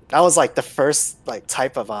 that was like the first like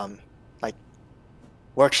type of like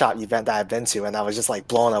workshop event that I've been to, and I was just like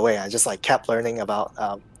blown away. I just like kept learning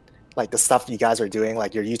about like the stuff you guys are doing,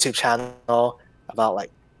 like your YouTube channel, about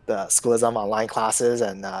like the Schoolism online classes,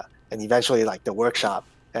 and eventually like the workshop.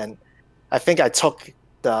 And I think I took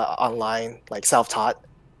the online like self-taught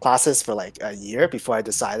classes for like a year before I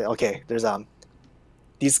decided, okay, there's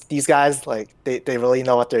these guys, like they really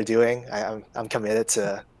know what they're doing. I'm committed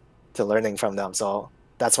to learning from them. So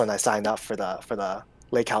that's when I signed up for the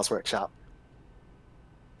Lake House workshop.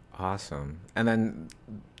 Awesome. And then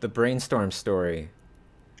the Brainstorm story,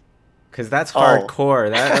 because that's hardcore.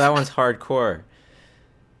 That one's hardcore.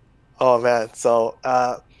 Oh man, so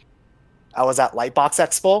I was at Lightbox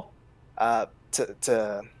Expo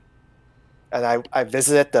and I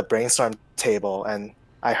visited the Brainstorm table, and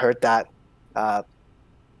I heard that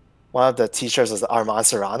one of the teachers was Armand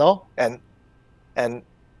Serrano, and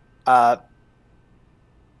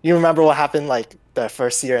you remember what happened like the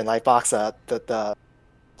first year in Lightbox?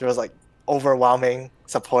 There was like overwhelming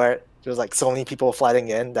support. There was like so many people flooding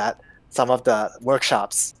in that some of the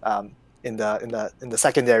workshops in the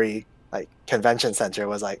secondary like convention center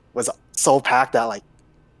was so packed that like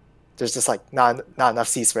there's just like not enough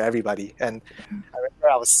seats for everybody. And I remember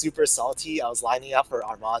I was super salty. I was lining up for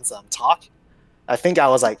Armand's talk. I think I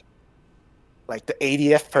was like the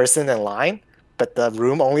 80th person in line, but the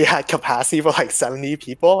room only had capacity for like 70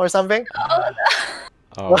 people or something.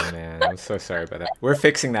 Oh man, I'm so sorry about that. We're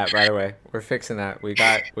fixing that, by the way. We're fixing that. We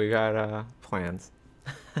got plans.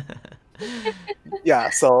 Yeah,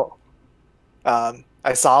 so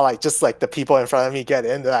I saw like just like the people in front of me get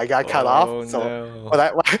in, and I got cut off. So no. when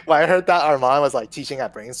I heard that Armand was like teaching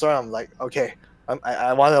at Brainstorm, I'm like, okay,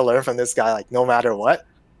 I want to learn from this guy like no matter what.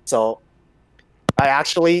 So I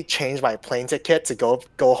actually changed my plane ticket to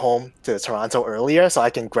go home to Toronto earlier, so I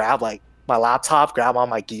can grab like my laptop, grab all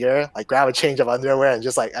my gear, like grab a change of underwear, and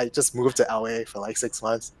just like I just moved to LA for like 6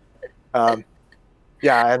 months.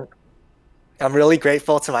 Yeah, and I'm really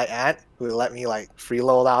grateful to my aunt who let me like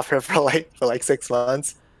freeload off her for like 6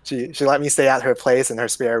 months. She let me stay at her place in her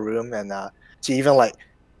spare room, and she even like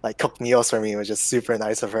cooked meals for me, which is super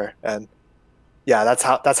nice of her. And yeah, that's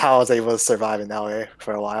how I was able to survive in LA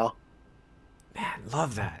for a while. Man,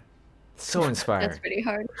 love that. So inspiring. That's pretty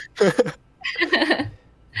hard.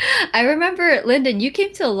 I remember, Linden, you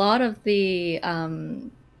came to a lot of the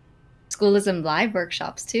Schoolism live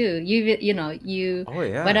workshops too. You Oh,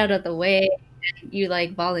 yeah. went out of the way. You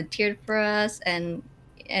like volunteered for us, and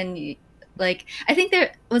like I think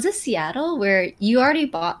there was a Seattle where you already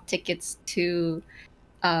bought tickets to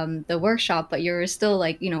the workshop, but you were still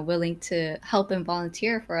like willing to help and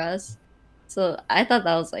volunteer for us. So I thought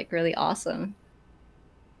that was like really awesome.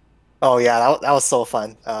 Oh yeah, that was so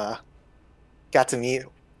fun. Got to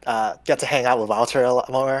hang out with Walter a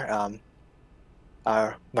lot more.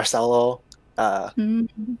 Marcelo.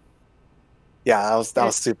 Mhm. Yeah, that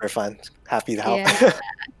was super fun. Happy to help. Yeah.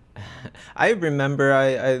 I remember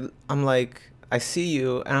I'm like, I see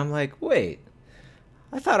you and I'm like, wait,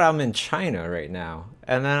 I thought I'm in China right now.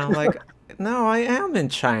 And then I'm like, no, I am in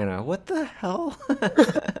China. What the hell?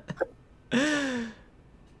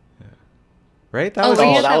 Right? That was were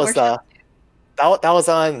you all. at that that was workshop? that was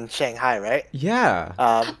on Shanghai, right? Yeah.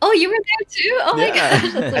 Oh, you were there too? Oh my Yeah.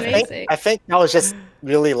 gosh, that's amazing. I think that was just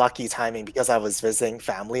really lucky timing because I was visiting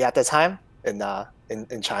family at the time in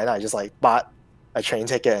China. I just like bought a train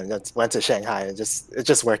ticket and just went to Shanghai, and it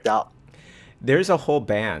just worked out. There's a whole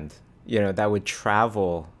band, that would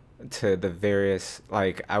travel to the various,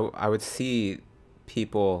 like, I would see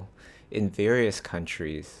people in various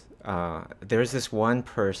countries. There's this one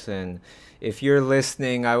person, if you're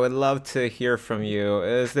listening, I would love to hear from you.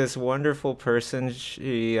 Is this wonderful person?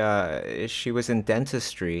 She was in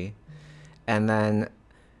dentistry, and then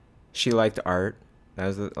she liked art. That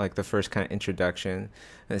was like the first kind of introduction.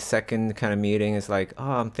 And the second kind of meeting is like,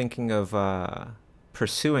 oh, I'm thinking of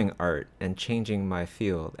pursuing art and changing my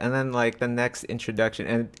field. And then like the next introduction,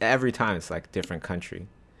 and every time it's like different country.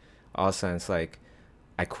 All of a sudden it's like,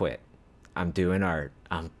 I quit. I'm doing art.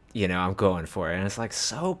 I'm going for it. And it's like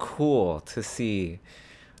so cool to see,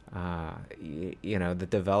 the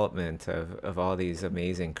development of all these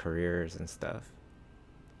amazing careers and stuff.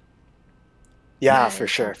 Yeah, for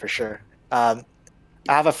sure.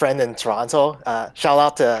 I have a friend in Toronto. Shout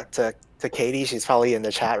out to Katie. She's probably in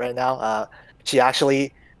the chat right now. She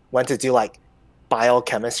actually went to do like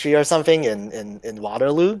biochemistry or something in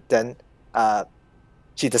Waterloo. Then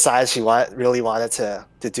she decided she really wanted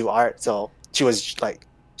to do art. So she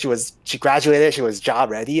graduated. She was job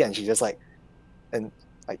ready, and she just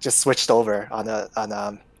just switched over on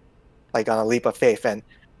a leap of faith. And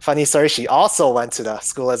funny story, she also went to the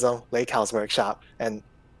Schoolism Lake House workshop, and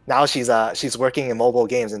now she's working in mobile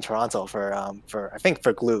games in Toronto for I think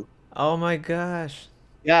for Glue. Oh my gosh.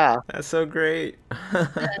 Yeah. That's so great.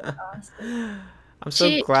 That's awesome. I'm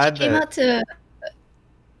so glad she came out to.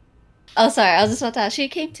 Oh, sorry. I was just about to ask. She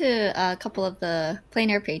came to a couple of the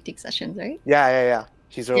plein air painting sessions, right? Yeah.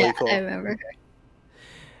 She's really cool. I remember her.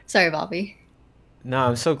 Sorry, Bobby. No,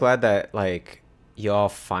 I'm so glad that like y'all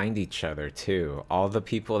find each other too. All the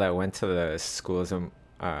people that went to the Schoolism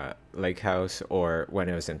Lake House, or when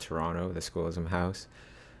it was in Toronto, the Schoolism House.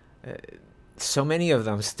 So many of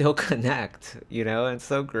them still connect, and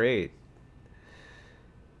so great.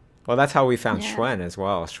 Well, that's how we found Schwen as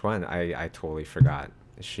well. Schwen, I totally forgot.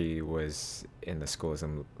 She was in the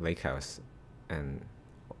Schoolism Lake House,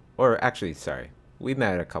 or actually, sorry, we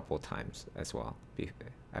met a couple times as well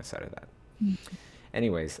outside of that. Mm-hmm.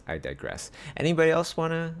 Anyways, I digress. Anybody else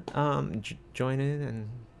want to join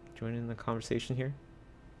in the conversation here?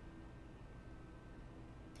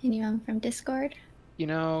 Anyone from Discord?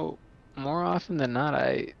 More often than not,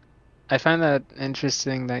 I find that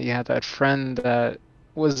interesting that you had that friend that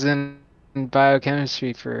was in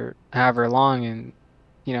biochemistry for however long and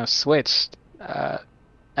switched.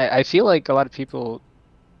 I feel like a lot of people,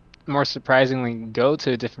 more surprisingly, go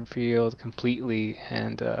to a different field completely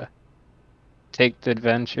and take the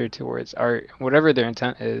adventure towards art, whatever their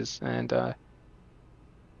intent is. And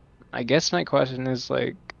I guess my question is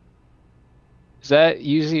like, is that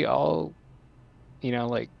usually all,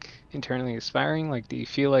 like internally aspiring? Like, do you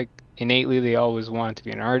feel like innately they always wanted to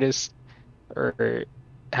be an artist, or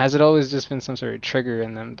has it always just been some sort of trigger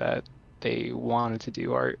in them that they wanted to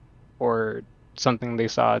do art, or something they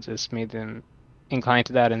saw just made them inclined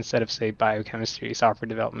to that instead of, say, biochemistry, software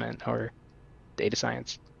development, or data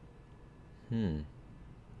science?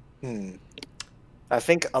 I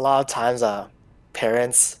think a lot of times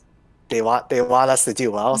parents they want us to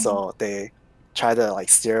do well, so they try to like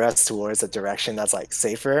steer us towards a direction that's like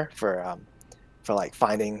safer for like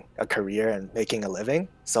finding a career and making a living.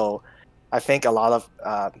 So I think a lot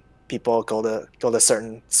of people go to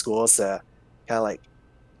certain schools to kind of like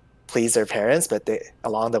please their parents, but they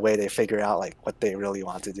along the way they figure out like what they really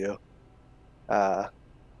want to do.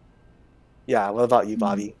 Yeah, what about you,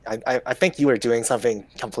 Bobby? I think you were doing something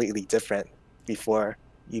completely different before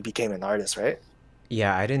you became an artist, right?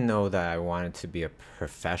 Yeah, I didn't know that I wanted to be a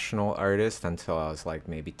professional artist until I was like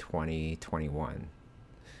maybe 20, 21.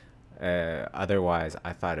 Otherwise,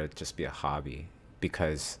 I thought it would just be a hobby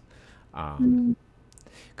because I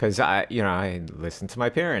listened to my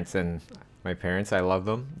parents, and my parents, I love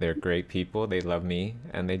them. They're great people. They love me,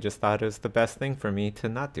 and they just thought it was the best thing for me to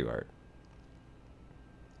not do art.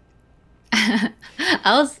 I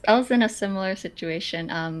was in a similar situation.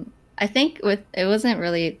 I think it wasn't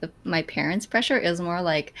really my parents' pressure. It was more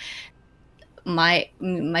like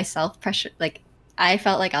myself pressure. Like I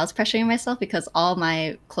felt like I was pressuring myself because all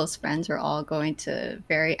my close friends were all going to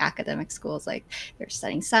very academic schools. Like they're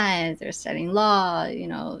studying science, they're studying law,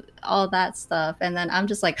 all that stuff. And then I'm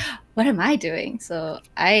just like, what am I doing? So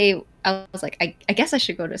I was like, I guess I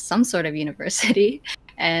should go to some sort of university.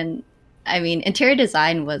 And I mean, interior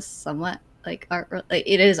design was somewhat like art. Like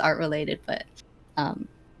it is art related, but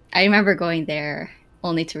I remember going there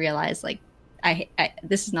only to realize like I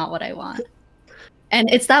this is not what I want. And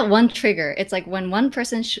it's that one trigger. It's like when one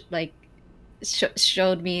person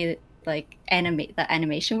showed me like the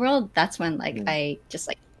animation world. That's when like I just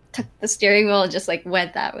like took the steering wheel and just like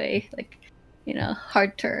went that way, like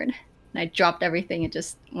hard turn. And I dropped everything and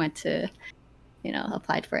just went to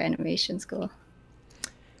applied for animation school.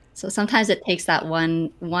 So sometimes it takes that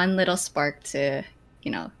one little spark to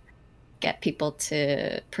get people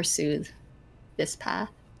to pursue this path.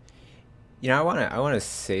 I want to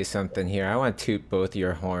say something here. I want to toot both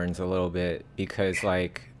your horns a little bit because,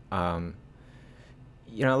 like, a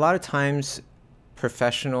lot of times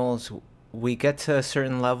professionals, we get to a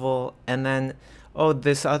certain level and then,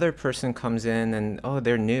 this other person comes in and,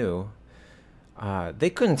 they're new. They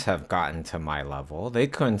couldn't have gotten to my level. They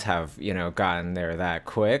couldn't have, gotten there that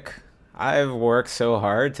quick. I've worked so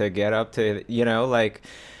hard to get up to,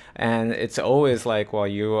 and it's always like, well,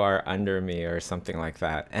 you are under me or something like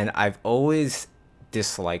that. And I've always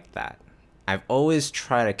disliked that. I've always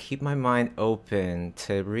tried to keep my mind open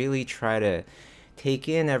to really try to take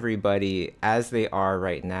in everybody as they are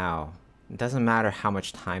right now. It doesn't matter how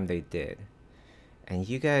much time they did. And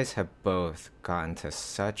you guys have both gotten to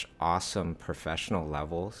such awesome professional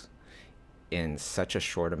levels in such a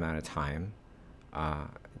short amount of time.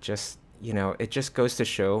 It just goes to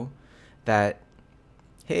show that,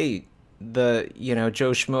 hey, the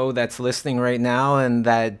Joe Schmo that's listening right now and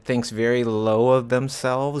that thinks very low of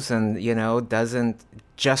themselves and doesn't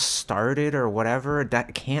just started or whatever,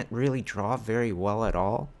 that can't really draw very well at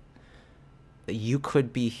all, you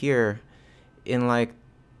could be here in like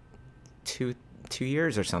two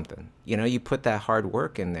years or something. You put that hard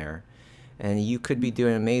work in there and you could be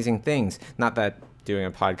doing amazing things. Not that doing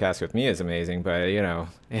a podcast with me is amazing, but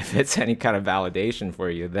if it's any kind of validation for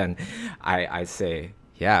you, then I say,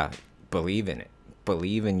 yeah, believe in it.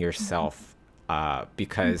 Believe in yourself.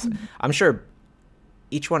 Because I'm sure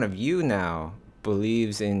each one of you now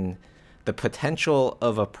believes in the potential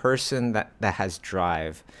of a person that has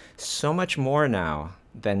drive so much more now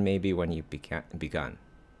than maybe when you begun.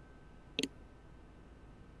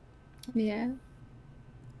 Yeah.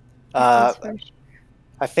 I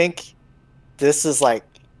think this is like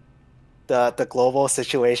the global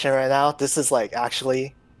situation right now. This is like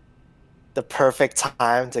actually the perfect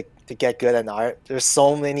time to get good at art. There's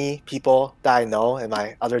so many people that I know in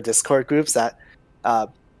my other Discord groups that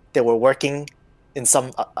they were working in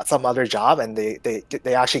some other job and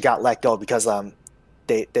they actually got let go because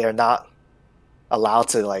they are not allowed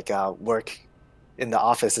to like work in the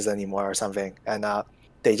offices anymore or something, and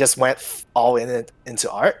they just went all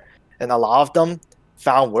into art, and a lot of them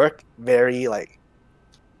found work very like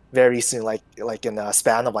very soon, like in a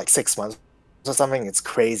span of like 6 months or something. It's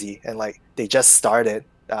crazy, and like they just started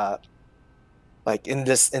like in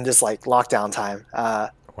this like lockdown time.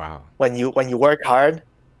 Wow. When you work hard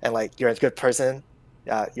and like you're a good person,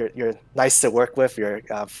 you're nice to work with, you're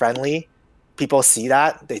friendly. People see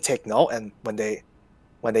that, they take note, and when they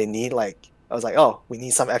need, like, I was like, oh, we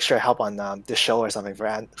need some extra help on this show or something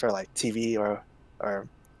for like TV, or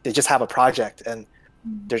they just have a project, and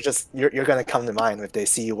they're just you're gonna come to mind if they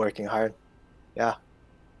see you working hard. Yeah.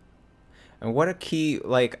 And what a key,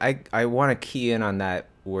 like, I want to key in on that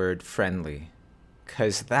word friendly,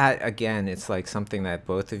 because that, again, it's like something that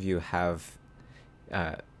both of you have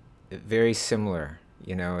very similar,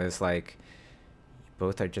 you know, is like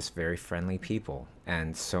both are just very friendly people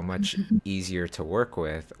and so much easier to work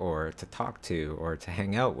with or to talk to or to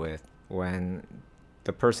hang out with when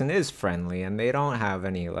the person is friendly and they don't have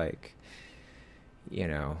any, like, you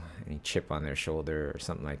know, any chip on their shoulder or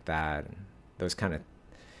something like that. And those kind of,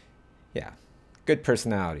 yeah, good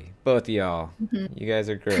personality, both of y'all. You guys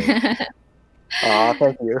are great. Aw,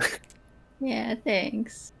 thank you. Yeah,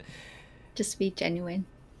 thanks. Just be genuine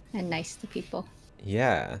and nice to people.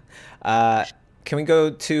 Yeah. Can we go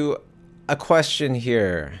to a question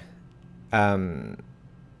here?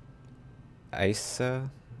 Lissa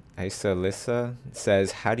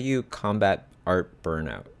says, how do you combat art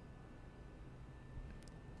burnout?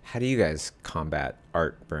 How do you guys combat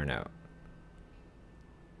art burnout?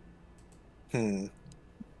 I'm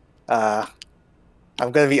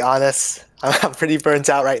gonna be honest. I'm pretty burnt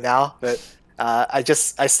out right now, but I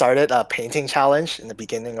started a painting challenge in the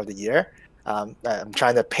beginning of the year. I'm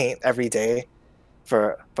trying to paint every day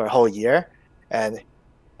for a whole year, and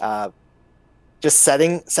just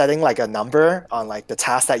setting like a number on like the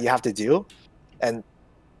task that you have to do, and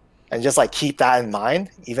just like keep that in mind,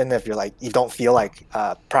 even if you're like you don't feel like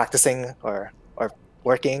practicing or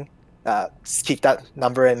working. Just keep that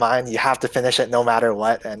number in mind. You have to finish it no matter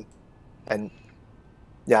what, and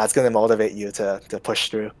yeah, it's gonna motivate you to push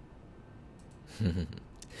through.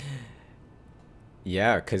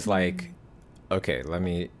 Yeah, because, like, okay, let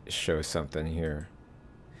me show something here.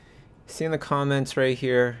 See in the comments right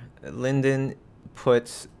here, Linden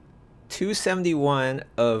puts 271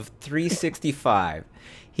 of 365.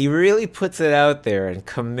 He really puts it out there and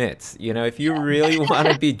commits. You know, if you really want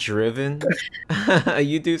to be driven,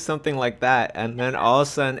 you do something like that, and then all of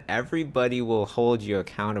a sudden everybody will hold you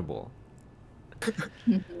accountable.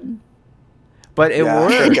 But it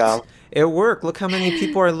worked. It worked. Look how many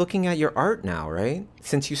people are looking at your art now, right?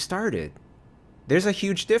 Since you started. There's a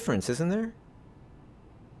huge difference, isn't there?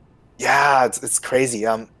 Yeah, it's crazy.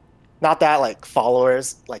 Not that like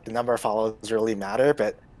followers, like the number of followers really matter,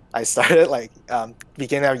 but I started like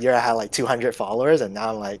beginning of the year I had like 200 followers, and now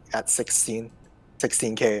I'm like at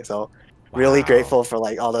 16K. So really grateful for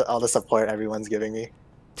like all the support everyone's giving me.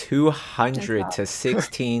 200 to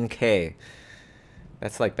 16K.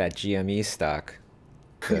 That's like that GME stock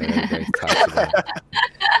that everybody talks about.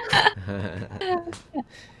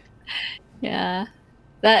 Yeah.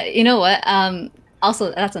 That, you know what?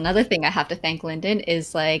 Also, that's another thing I have to thank Linden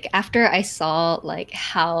is like after I saw like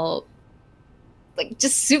how like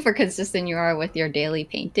just super consistent you are with your daily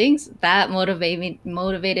paintings, that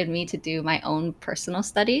motivated me to do my own personal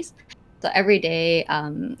studies. So every day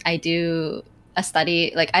I do a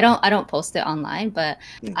study. Like I don't post it online, but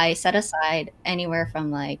I set aside anywhere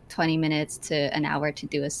from like 20 minutes to an hour to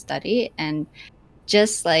do a study, and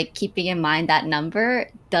just like keeping in mind that number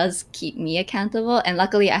does keep me accountable. And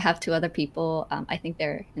luckily I have two other people, I think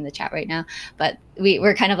they're in the chat right now, but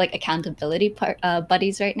we're kind of like accountability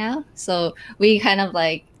buddies right now. So we kind of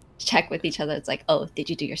like check with each other. It's like, oh, did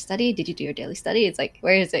you do your study? Did you do your daily study? It's like,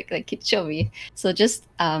 where is it? Like, show me. So just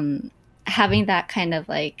having that kind of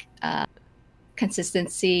like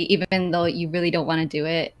consistency, even though you really don't want to do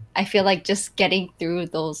it, I feel like just getting through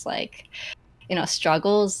those like, you know,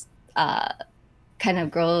 struggles kind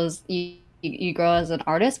of grows, you grow as an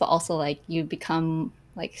artist, but also like you become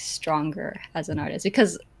like stronger as an artist.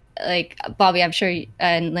 Because like Bobby, I'm sure,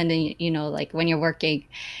 and Linden, you know, like when you're working,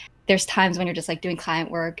 there's times when you're just like doing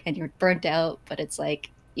client work and you're burnt out, but it's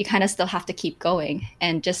like you kind of still have to keep going,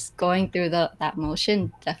 and just going through that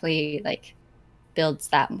motion definitely like builds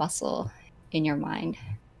that muscle in your mind.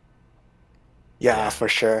 Yeah, for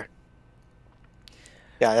sure.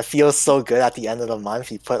 Yeah, it feels so good at the end of the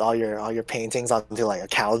month. You put all your paintings onto like a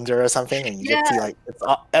calendar or something, and you just see like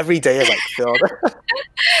every day is like filled.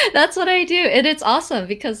 That's what I do, and it's awesome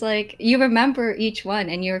because like you remember each one,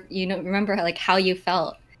 and you know remember like how you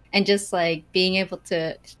felt, and just like being able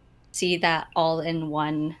to see that all in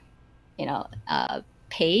one, you know,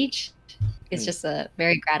 page it's just a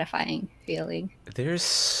very gratifying feeling.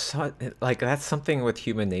 There's like that's something with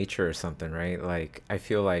human nature or something, right? Like I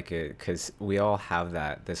feel like it because we all have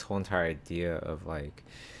that this whole entire idea of like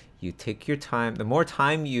you take your time. The more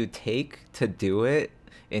time you take to do it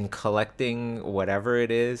in collecting whatever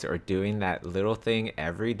it is or doing that little thing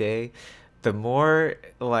every day, the more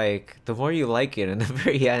you like it. In the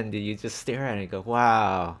very end, you just stare at it and go,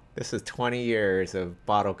 "Wow, this is 20 years of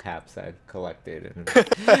bottle caps I've collected,"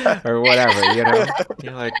 or whatever.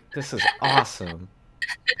 You're like, "This is awesome."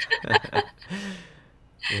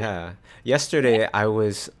 Yeah. Yesterday, I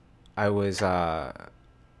was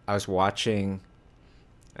watching,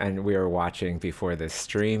 and we were watching before this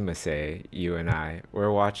stream, Masay, you and I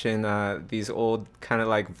were watching these old kind of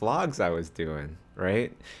like vlogs I was doing,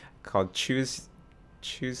 right? Called Choose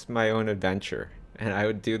My Own Adventure. And I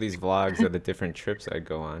would do these vlogs of the different trips I'd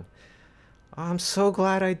go on. Oh, I'm so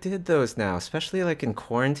glad I did those now, especially like in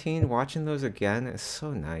quarantine. Watching those again is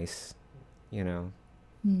so nice.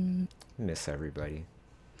 Miss everybody.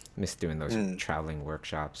 Miss doing those traveling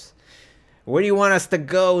workshops. Where do you want us to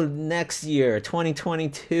go next year,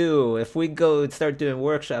 2022? If we go and start doing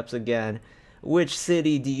workshops again, which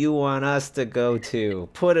city do you want us to go to?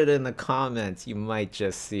 Put it in the comments. You might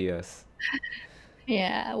just see us.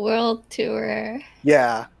 Yeah, world tour.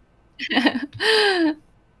 Yeah.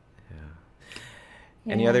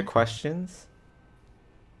 Any other questions?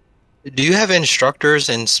 Do you have instructors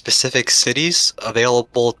in specific cities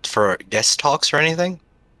available for guest talks or anything?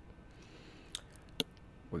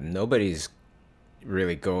 Well, nobody's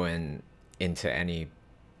really going into any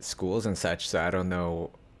schools and such, so I don't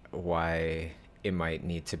know why it might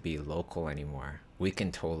need to be local anymore. We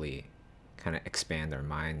can totally kind of expand our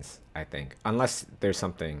minds, I think, unless there's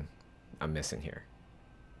something I'm missing here.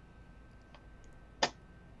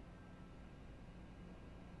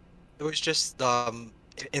 It was just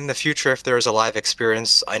in the future, if there was a live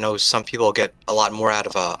experience, I know some people get a lot more out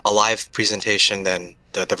of a live presentation than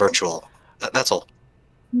the virtual. That's all.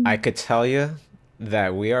 I could tell you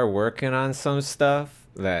that we are working on some stuff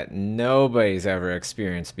that nobody's ever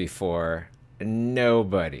experienced before.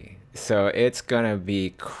 Nobody. So it's gonna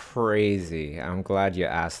be crazy. I'm glad you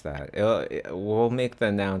asked that. We'll make the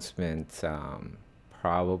announcement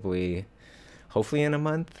probably, hopefully in a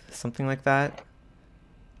month, something like that.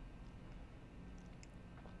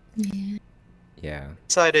 Yeah.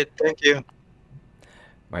 Excited. Thank you.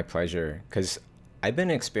 My pleasure. Because I've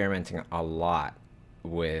been experimenting a lot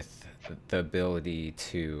with the ability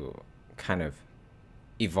to kind of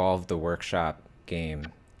evolve the workshop game,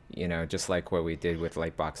 just like what we did with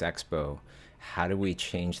Lightbox Expo. How do we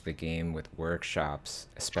change the game with workshops,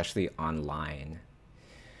 especially online?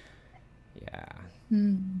 Yeah.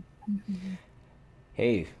 Mm-hmm.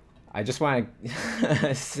 Hey, I just want to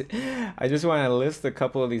list a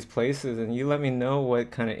couple of these places, and you let me know what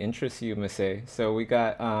kind of interests you, Masay. So we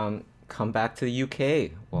got come back to the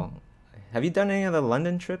UK. Well, have you done any of the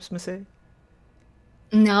London trips, Masay?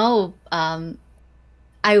 No,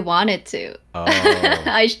 I wanted to. Oh.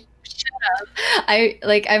 I should have. I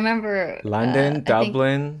remember London,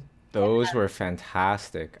 Dublin. Those were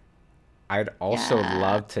fantastic. I'd also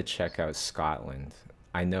love to check out Scotland.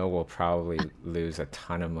 I know we'll probably lose a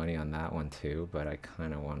ton of money on that one too, but I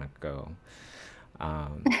kind of want to go.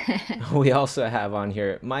 We also have on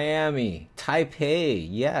here Miami, Taipei,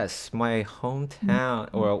 yes, my hometown,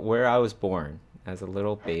 or where I was born as a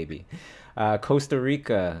little baby. Costa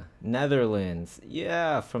Rica, Netherlands,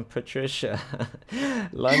 yeah, from Patricia.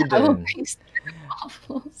 London,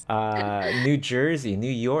 New Jersey,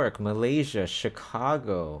 New York, Malaysia,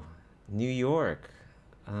 Chicago, New York,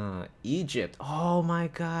 Egypt. Oh my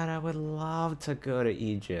God, I would love to go to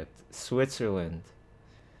Egypt. Switzerland.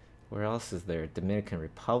 Where else is there? Dominican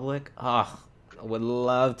Republic. Oh, I would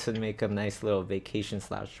love to make a nice little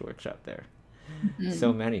vacation/workshop there. Mm-hmm.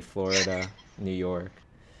 So many. Florida, New York,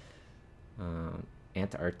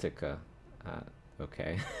 Antarctica.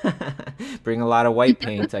 Okay. Bring a lot of white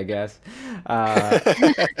paint, I guess.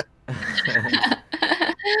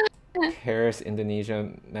 Paris,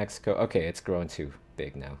 Indonesia, Mexico. Okay, it's growing too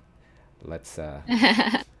big now. Let's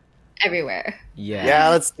everywhere. Yeah,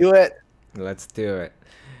 let's do it. Let's do it.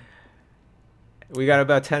 We got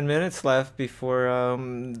about 10 minutes left before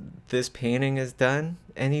this painting is done.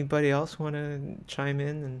 Anybody else want to chime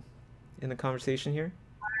in the conversation here?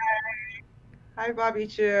 Hi, Bobby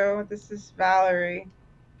Chu. This is Valerie.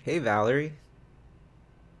 Hey, Valerie.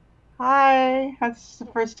 Hi. That's the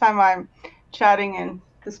first time I'm chatting in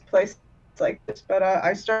this place like this, but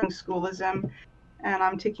I started Schoolism, and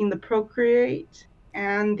I'm taking the Procreate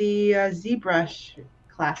and the ZBrush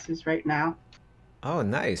classes right now. Oh,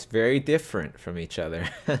 nice. Very different from each other.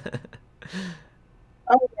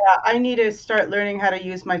 Oh yeah, I need to start learning how to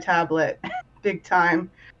use my tablet, big time.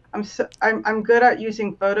 I'm good at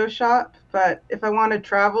using Photoshop, but if I want to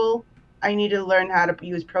travel, I need to learn how to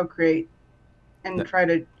use Procreate and try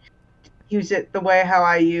to use it the way how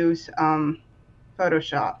I use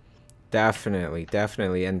Photoshop. Definitely,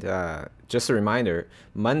 definitely. And just a reminder,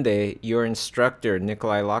 Monday, your instructor,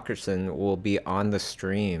 Nikolai Lockertsen, will be on the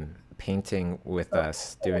stream painting with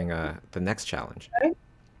us, doing the next challenge.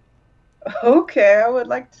 Okay, I would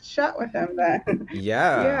like to chat with him then.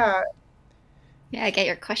 Yeah. Yeah. Yeah, get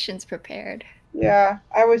your questions prepared. Yeah,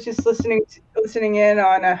 I was just listening in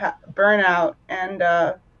on burnout, and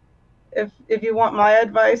if you want my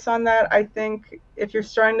advice on that, I think if you're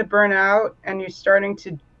starting to burn out and you're starting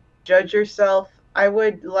to judge yourself, I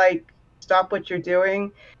would like stop what you're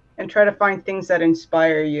doing and try to find things that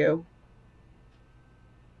inspire you.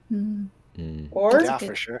 Or Yeah,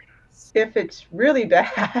 for sure. if it's really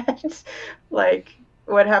bad, like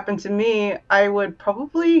what happened to me, I would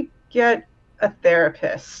probably get a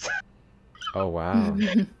therapist. Oh, wow.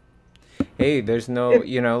 Hey, there's no,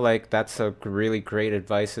 you know, like that's a really great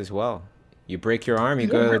advice as well. You break your arm, you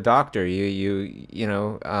go to the doctor. You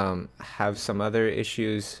know, have some other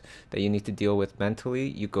issues that you need to deal with mentally,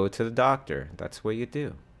 you go to the doctor. That's what you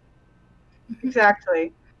do.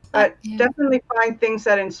 Exactly. But definitely find things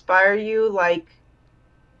that inspire you. Like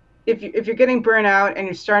if you're getting burnt out and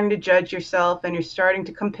you're starting to judge yourself and you're starting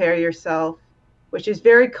to compare yourself, which is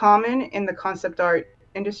very common in the concept art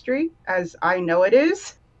industry, as I know it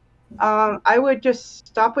is, I would just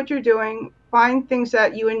stop what you're doing, find things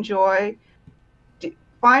that you enjoy,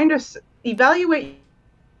 evaluate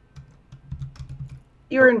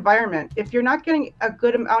your environment. If you're not getting a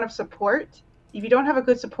good amount of support, if you don't have a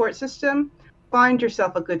good support system, find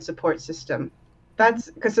yourself a good support system.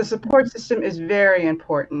 That's because the support system is very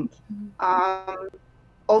important.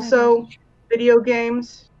 Also, video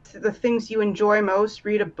games, the things you enjoy most,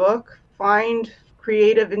 read a book, find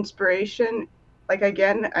creative inspiration. Like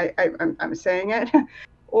again, I'm saying it,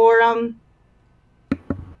 or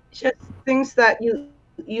just things that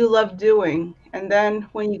you love doing. And then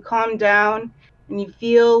when you calm down and you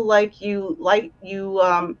feel like you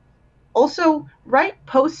also write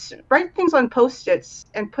things on Post-its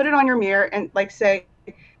and put it on your mirror and like say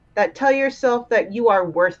that tell yourself that you are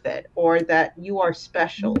worth it or that you are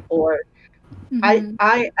special or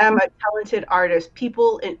I am a talented artist.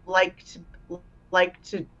 People like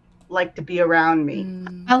to be around me.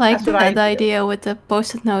 I like That's what I that do. idea with the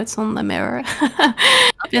post-it notes on the mirror.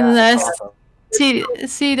 Yeah, And that's awesome. see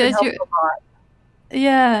It that helps you a lot.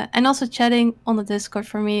 yeah, and also chatting on the Discord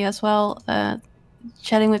for me as well.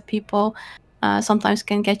 Chatting with people sometimes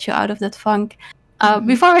can get you out of that funk.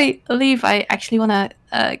 Before I leave, I actually want to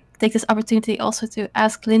take this opportunity also to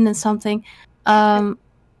ask Linden something.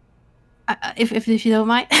 If you don't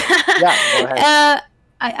mind. Yeah, go ahead.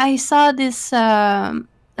 I saw this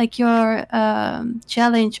like your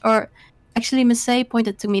challenge, or actually Masay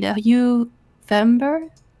pointed to me the Uvember.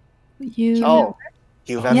 Oh,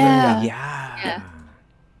 Uvember, Yeah.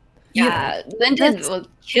 Yeah, Linden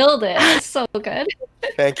killed it. It was so good.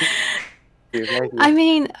 Thank you. Thank you. I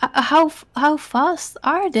mean, how fast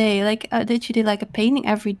are they? Like, did you do like a painting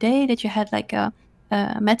every day? Did you had like a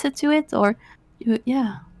method to it, or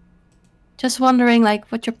yeah? Just wondering,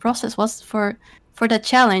 like, what your process was for that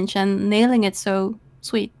challenge and nailing it so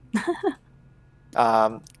sweet.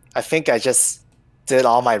 I think I just did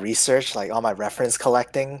all my research, like all my reference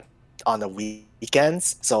collecting on the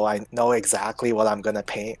weekends, so I know exactly what I'm gonna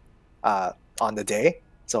paint on the day,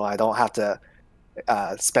 so I don't have to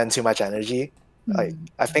spend too much energy. Like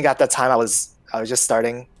I think at the time I was just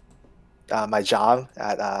starting my job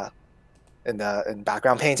at in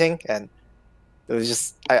background painting, and it was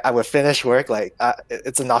just I would finish work like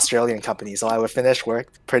it's an Australian company, so I would finish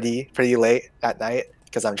work pretty late at night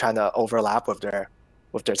because I'm trying to overlap with their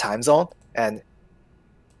time zone. And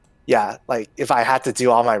yeah, like if I had to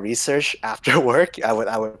do all my research after work, I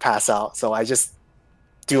would pass out. So I just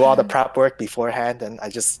do all the prep work beforehand, and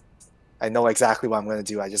I know exactly what I'm going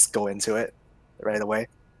to do. I just go into it right away.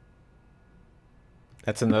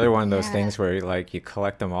 That's another one of those things where like you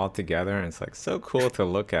collect them all together and it's like so cool to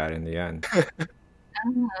look at in the end.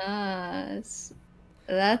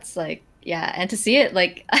 That's like, yeah, and to see it,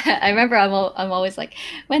 like I remember I'm always like,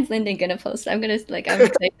 when's Linden gonna post? I'm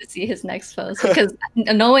excited to see his next post, because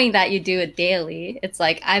knowing that you do it daily, it's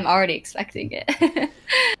like I'm already expecting it.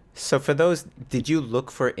 So for those, did you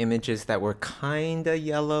look for images that were kind of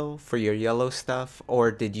yellow for your yellow stuff,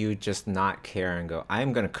 or did you just not care and go,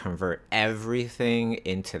 I'm going to convert everything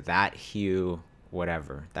into that hue,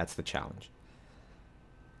 whatever? That's the challenge.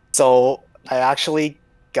 So I actually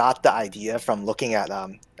got the idea from looking at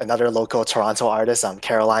another local Toronto artist,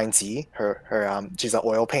 Caroline Z. She's an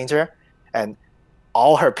oil painter, and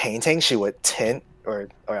all her paintings she would tint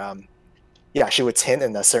she would tint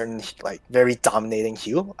in a certain like very dominating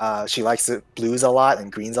hue. She likes the blues a lot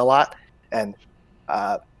and greens a lot, and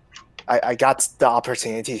I got the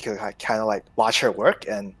opportunity to kind of like watch her work.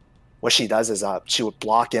 And what she does is she would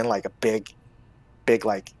block in like a big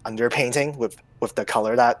like underpainting with the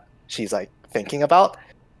color that she's like thinking about.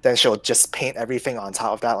 Then she'll just paint everything on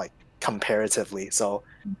top of that like comparatively. So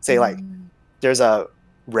say like there's a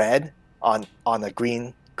red on a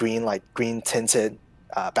green tinted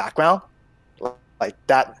background. Like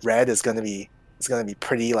that red is gonna be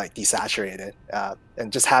pretty like desaturated,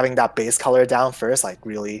 and just having that base color down first like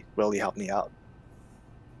really helped me out.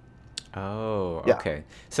 Oh, Yeah. okay.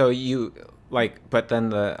 So you like, but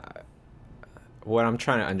then what I'm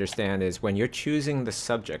trying to understand is when you're choosing the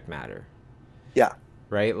subject matter, Yeah.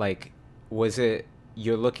 right? Like, was it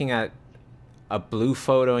you're looking at a blue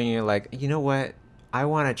photo and you're like, you know what? I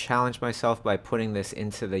want to challenge myself by putting this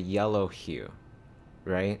into the yellow hue,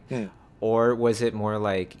 right? Or was it more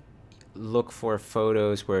like look for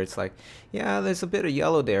photos where it's like, yeah, there's a bit of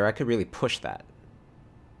yellow there. I could really push that.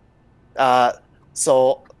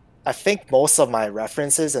 So I think most of my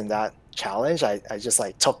references in that challenge, I just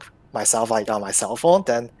like took myself like on my cell phone.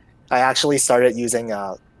 Then I actually started using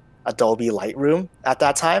Adobe Lightroom at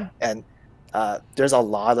that time, and there's a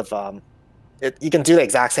lot of you can do the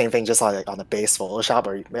exact same thing just like on the base Photoshop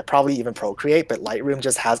or probably even Procreate, but Lightroom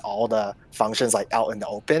just has all the functions like out in the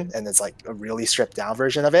open, and it's like a really stripped down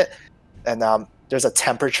version of it. And there's a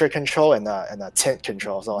temperature control and a tint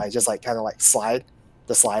control. So I just like kind of like slide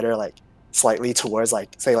the slider like slightly towards like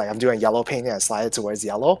say like I'm doing yellow painting, I slide it towards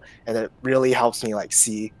yellow, and it really helps me like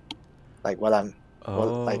see like what I'm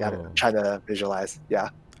trying to visualize. Yeah.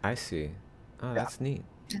 I see. Oh, that's neat.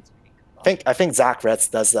 I think Zach Retz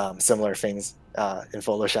does similar things in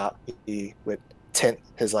Photoshop. He would tint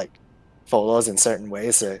his like photos in certain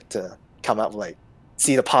ways to come up with, like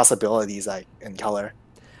see the possibilities like in color.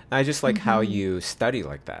 I just like how you study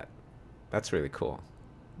like that. That's really cool.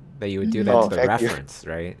 That you would do that to the reference,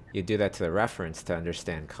 right? You do that to the reference to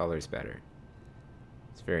understand colors better.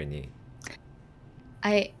 It's very neat.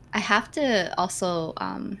 I have to also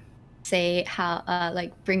say how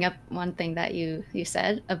like bring up one thing that you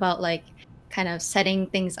said about like kind of setting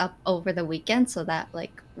things up over the weekend so that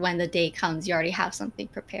like when the day comes you already have something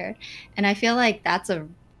prepared. And I feel like that's a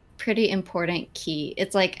pretty important key.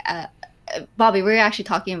 It's like Bobby, we were actually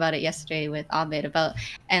talking about it yesterday with Ahmed about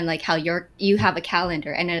and like how you have a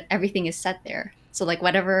calendar and everything is set there. So like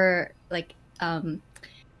whatever like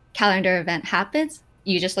calendar event happens,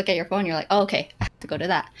 you just look at your phone, you're like, oh, okay, I have to go to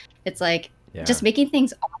that. It's like just making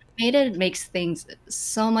things automated makes things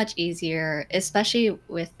so much easier, especially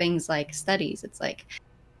with things like studies. It's like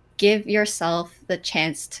give yourself the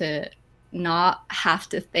chance to not have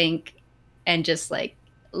to think and just like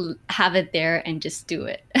have it there and just do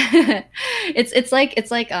it. it's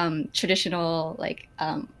like traditional like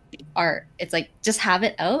art. It's like just have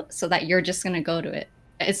it out so that you're just gonna go to it.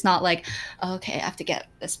 It's not like, oh, okay, I have to get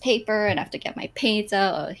this paper and I have to get my paints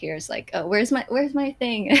out. Oh, here's like, oh, where's my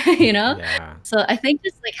thing? You know? Yeah. So I think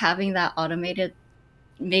just like having that automated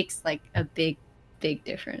makes like a big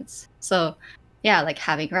difference. So yeah, like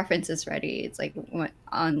having references ready. It's like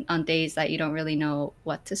on days that you don't really know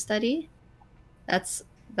what to study. That's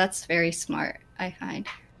very smart, I find.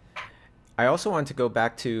 I also want to go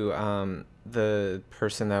back to the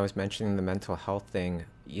person that was mentioning the mental health thing.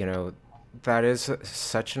 You know, that is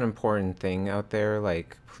such an important thing out there.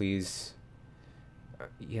 Like, please,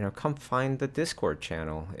 you know, come find the Discord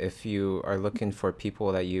channel if you are looking for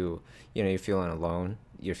people that you're feeling alone.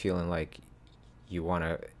 You're feeling like you want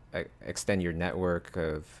to extend your network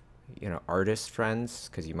of, you know, artist friends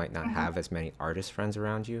because you might not have as many artist friends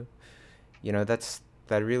around you. You know, that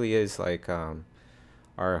really is like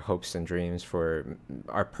our hopes and dreams for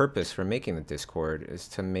our purpose for making the Discord is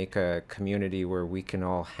to make a community where we can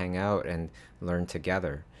all hang out and learn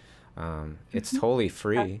together. It's totally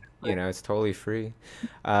free, you know, it's totally free.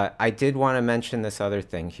 I did want to mention this other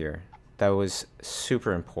thing here that was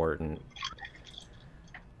super important.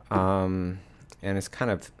 And it's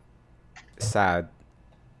kind of sad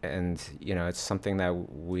and, you know, it's something that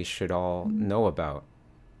we should all know about.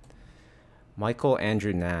 Michael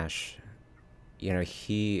Andrew Nash, you know,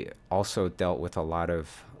 he also dealt with a lot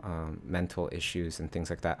of mental issues and things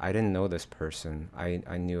like that. I didn't know this person.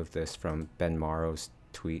 I knew of this from Ben Morrow's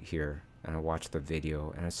tweet here, and I watched the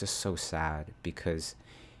video, and it's just so sad because,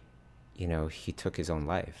 you know, he took his own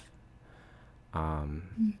life.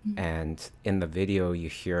 And in the video, you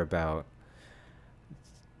hear about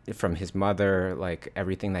from his mother, like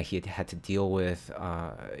everything that he had to deal with,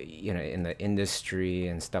 you know, in the industry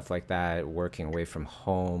and stuff like that, working away from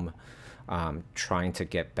home, trying to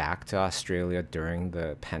get back to Australia during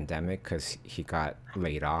the pandemic because he got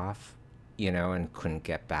laid off, you know, and couldn't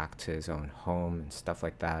get back to his own home and stuff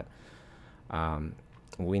like that.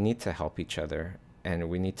 We need to help each other, and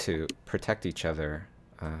we need to protect each other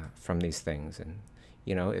from these things. And,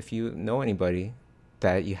 you know, if you know anybody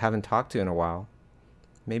that you haven't talked to in a while,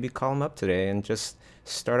 maybe call them up today and just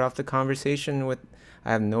start off the conversation with,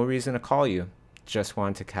 I have no reason to call you, just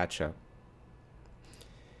want to catch up.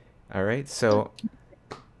 All right, so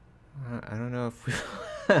I don't know if we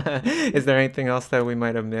is there anything else that we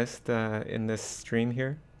might have missed in this stream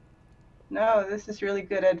here? No, this is really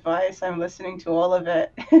good advice. I'm listening to all of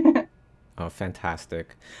it. Oh,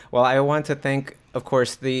 fantastic. Well, I want to thank, of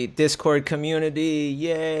course, the Discord community,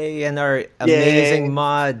 yay, and our amazing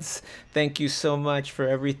mods. Thank you so much for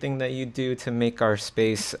everything that you do to make our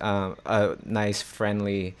space a nice,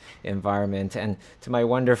 friendly environment. And to my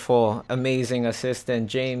wonderful, amazing assistant,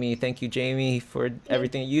 Jamie. Thank you, Jamie, for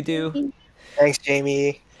everything you do. Thanks,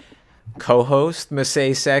 Jamie. Co-host,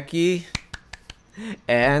 Masei Seki.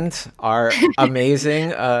 And our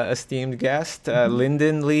amazing esteemed guest,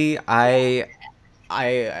 Linden Li.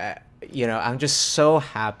 You know, I'm just so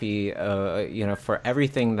happy, you know, for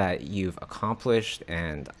everything that you've accomplished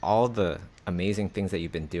and all the amazing things that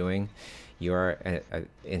you've been doing. You're an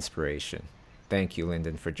inspiration. Thank you,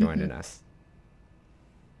 Linden, for joining us.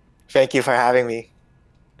 Thank you for having me.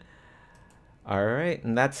 All right,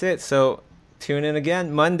 and that's it. So tune in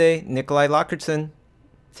again Monday. Nikolai Lockertsen.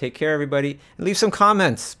 Take care, everybody. And leave some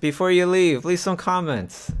comments before you leave. Leave some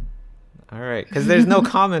comments. All right, because there's no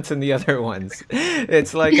comments in the other ones.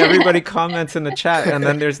 It's like everybody comments in the chat, and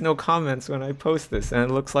then there's no comments when I post this, and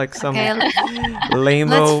it looks like some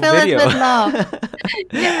lame-o video. Let's fill it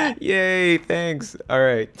with love. Yay, thanks. All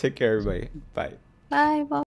right, take care, everybody. Bye. Bye. Bye.